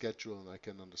busy schedule, and I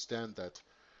can understand that.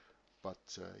 But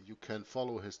you can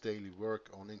follow his daily work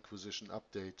on Inquisition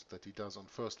Update that he does on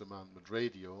First Amendment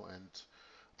Radio, and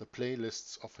the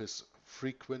playlists of his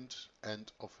frequent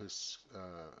and of his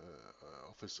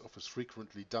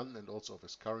frequently done and also of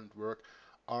his current work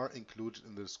are included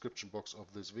in the description box of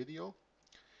this video.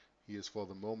 He is for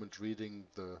the moment reading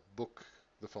the book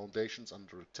The Foundations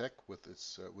Under Attack, with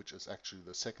its, which is actually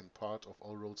the second part of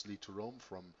All Roads Lead to Rome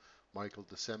from Michael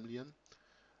de Semlyen.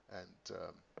 And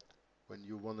when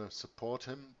you want to support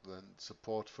him, then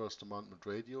support First Amendment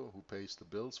Radio, who pays the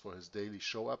bills for his daily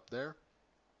show up there.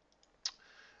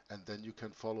 And then you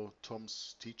can follow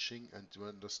Tom's teaching and to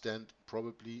understand,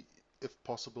 probably, if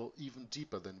possible, even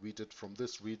deeper than we did from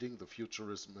this reading, the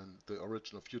Futurism and the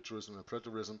Origin of Futurism and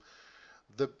Preterism,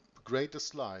 the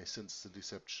greatest lie since the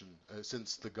deception,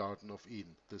 since the Garden of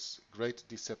Eden, this great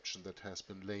deception that has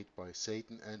been laid by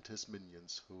Satan and his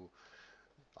minions, who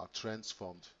are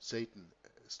transformed. Satan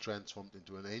is transformed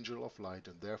into an angel of light,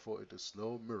 and therefore it is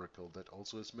no miracle that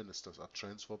also his ministers are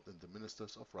transformed into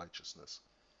ministers of righteousness.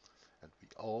 And we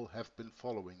all have been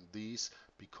following these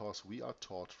because we are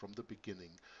taught from the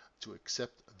beginning to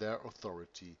accept their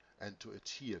authority and to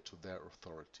adhere to their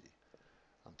authority.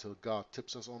 Until God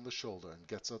tips us on the shoulder and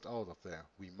gets us out of there,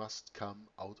 we must come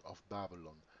out of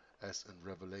Babylon, as in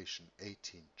Revelation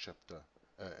 18, chapter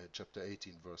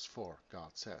 18, verse 4, God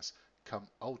says, "Come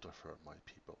out of her, my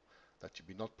people, that you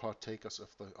be not partakers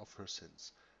of her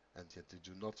sins, and yet you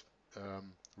do not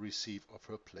receive of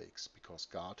her plagues, because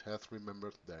God hath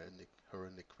remembered her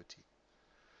iniquity."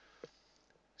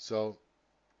 So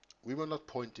we were not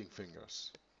pointing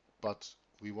fingers, but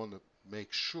we want to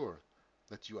make sure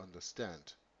that you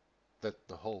understand that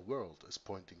the whole world is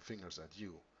pointing fingers at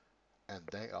you, and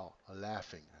they are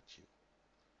laughing at you.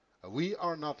 We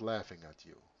are not laughing at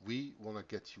you. We want to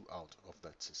get you out of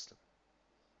that system.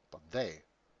 But they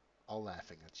are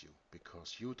laughing at you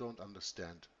because you don't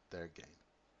understand their game.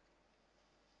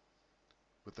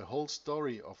 With the whole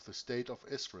story of the state of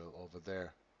Israel over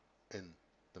there in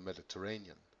the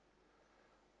Mediterranean,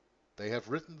 they have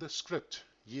written the script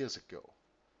years ago,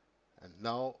 and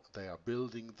now they are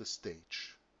building the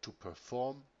stage to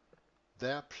perform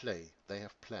their play they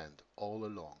have planned all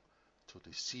along to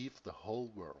deceive the whole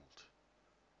world.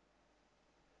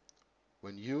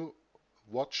 When you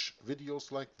watch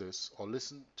videos like this or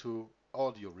listen to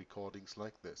audio recordings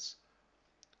like this,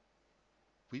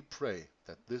 we pray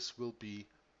that this will be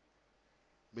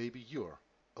maybe your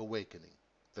awakening,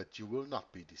 that you will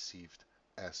not be deceived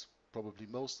as probably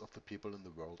most of the people in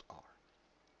the world are.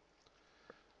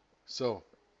 So,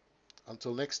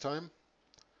 until next time,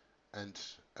 and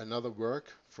another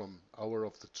work from Hour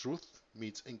of the Truth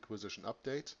meets Inquisition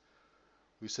Update,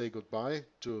 we say goodbye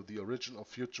to The Origin of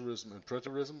Futurism and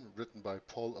Preterism, written by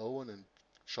Paul Owen and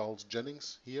Charles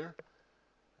Jennings here.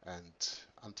 And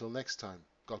until next time,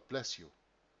 God bless you.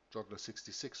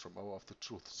 Joggler66 from Hour of the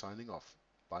Truth signing off.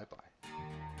 Bye-bye.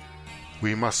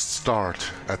 We must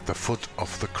start at the foot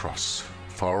of the cross.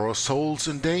 For our souls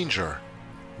in danger,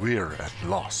 we're at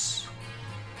loss.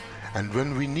 And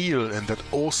when we kneel in that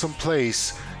awesome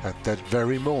place, at that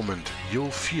very moment,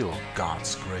 you'll feel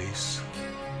God's grace.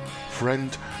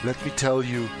 Friend, let me tell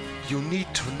you, you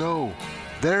need to know,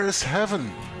 there is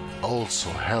heaven, also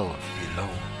hell below.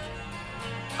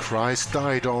 Christ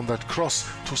died on that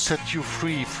cross to set you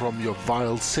free from your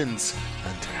vile sins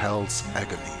and hell's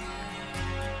agony.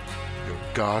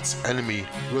 You're God's enemy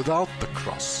without the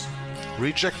cross.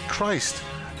 Reject Christ,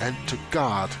 and to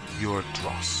God your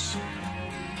dross.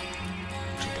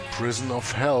 To the prison of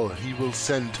hell he will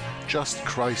send, just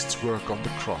Christ's work on the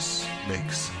cross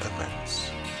makes amends.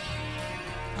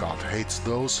 God hates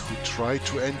those who try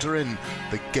to enter in,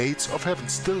 the gates of heaven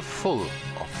still full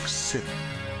of sin.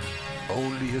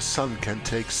 Only his Son can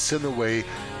take sin away.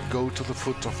 Go to the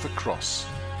foot of the cross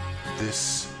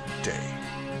this day.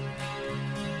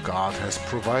 God has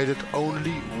provided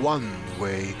only one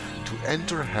way to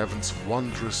enter heaven's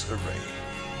wondrous array.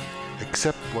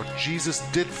 Accept what Jesus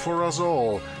did for us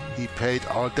all. He paid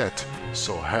our debt,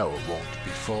 so hell won't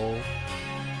befall.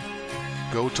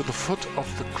 Go to the foot of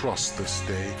the cross this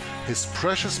day. His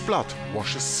precious blood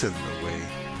washes sin away.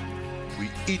 We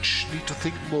each need to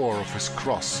think more of his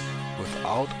cross.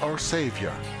 Without our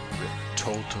Savior, we're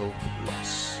total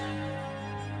loss.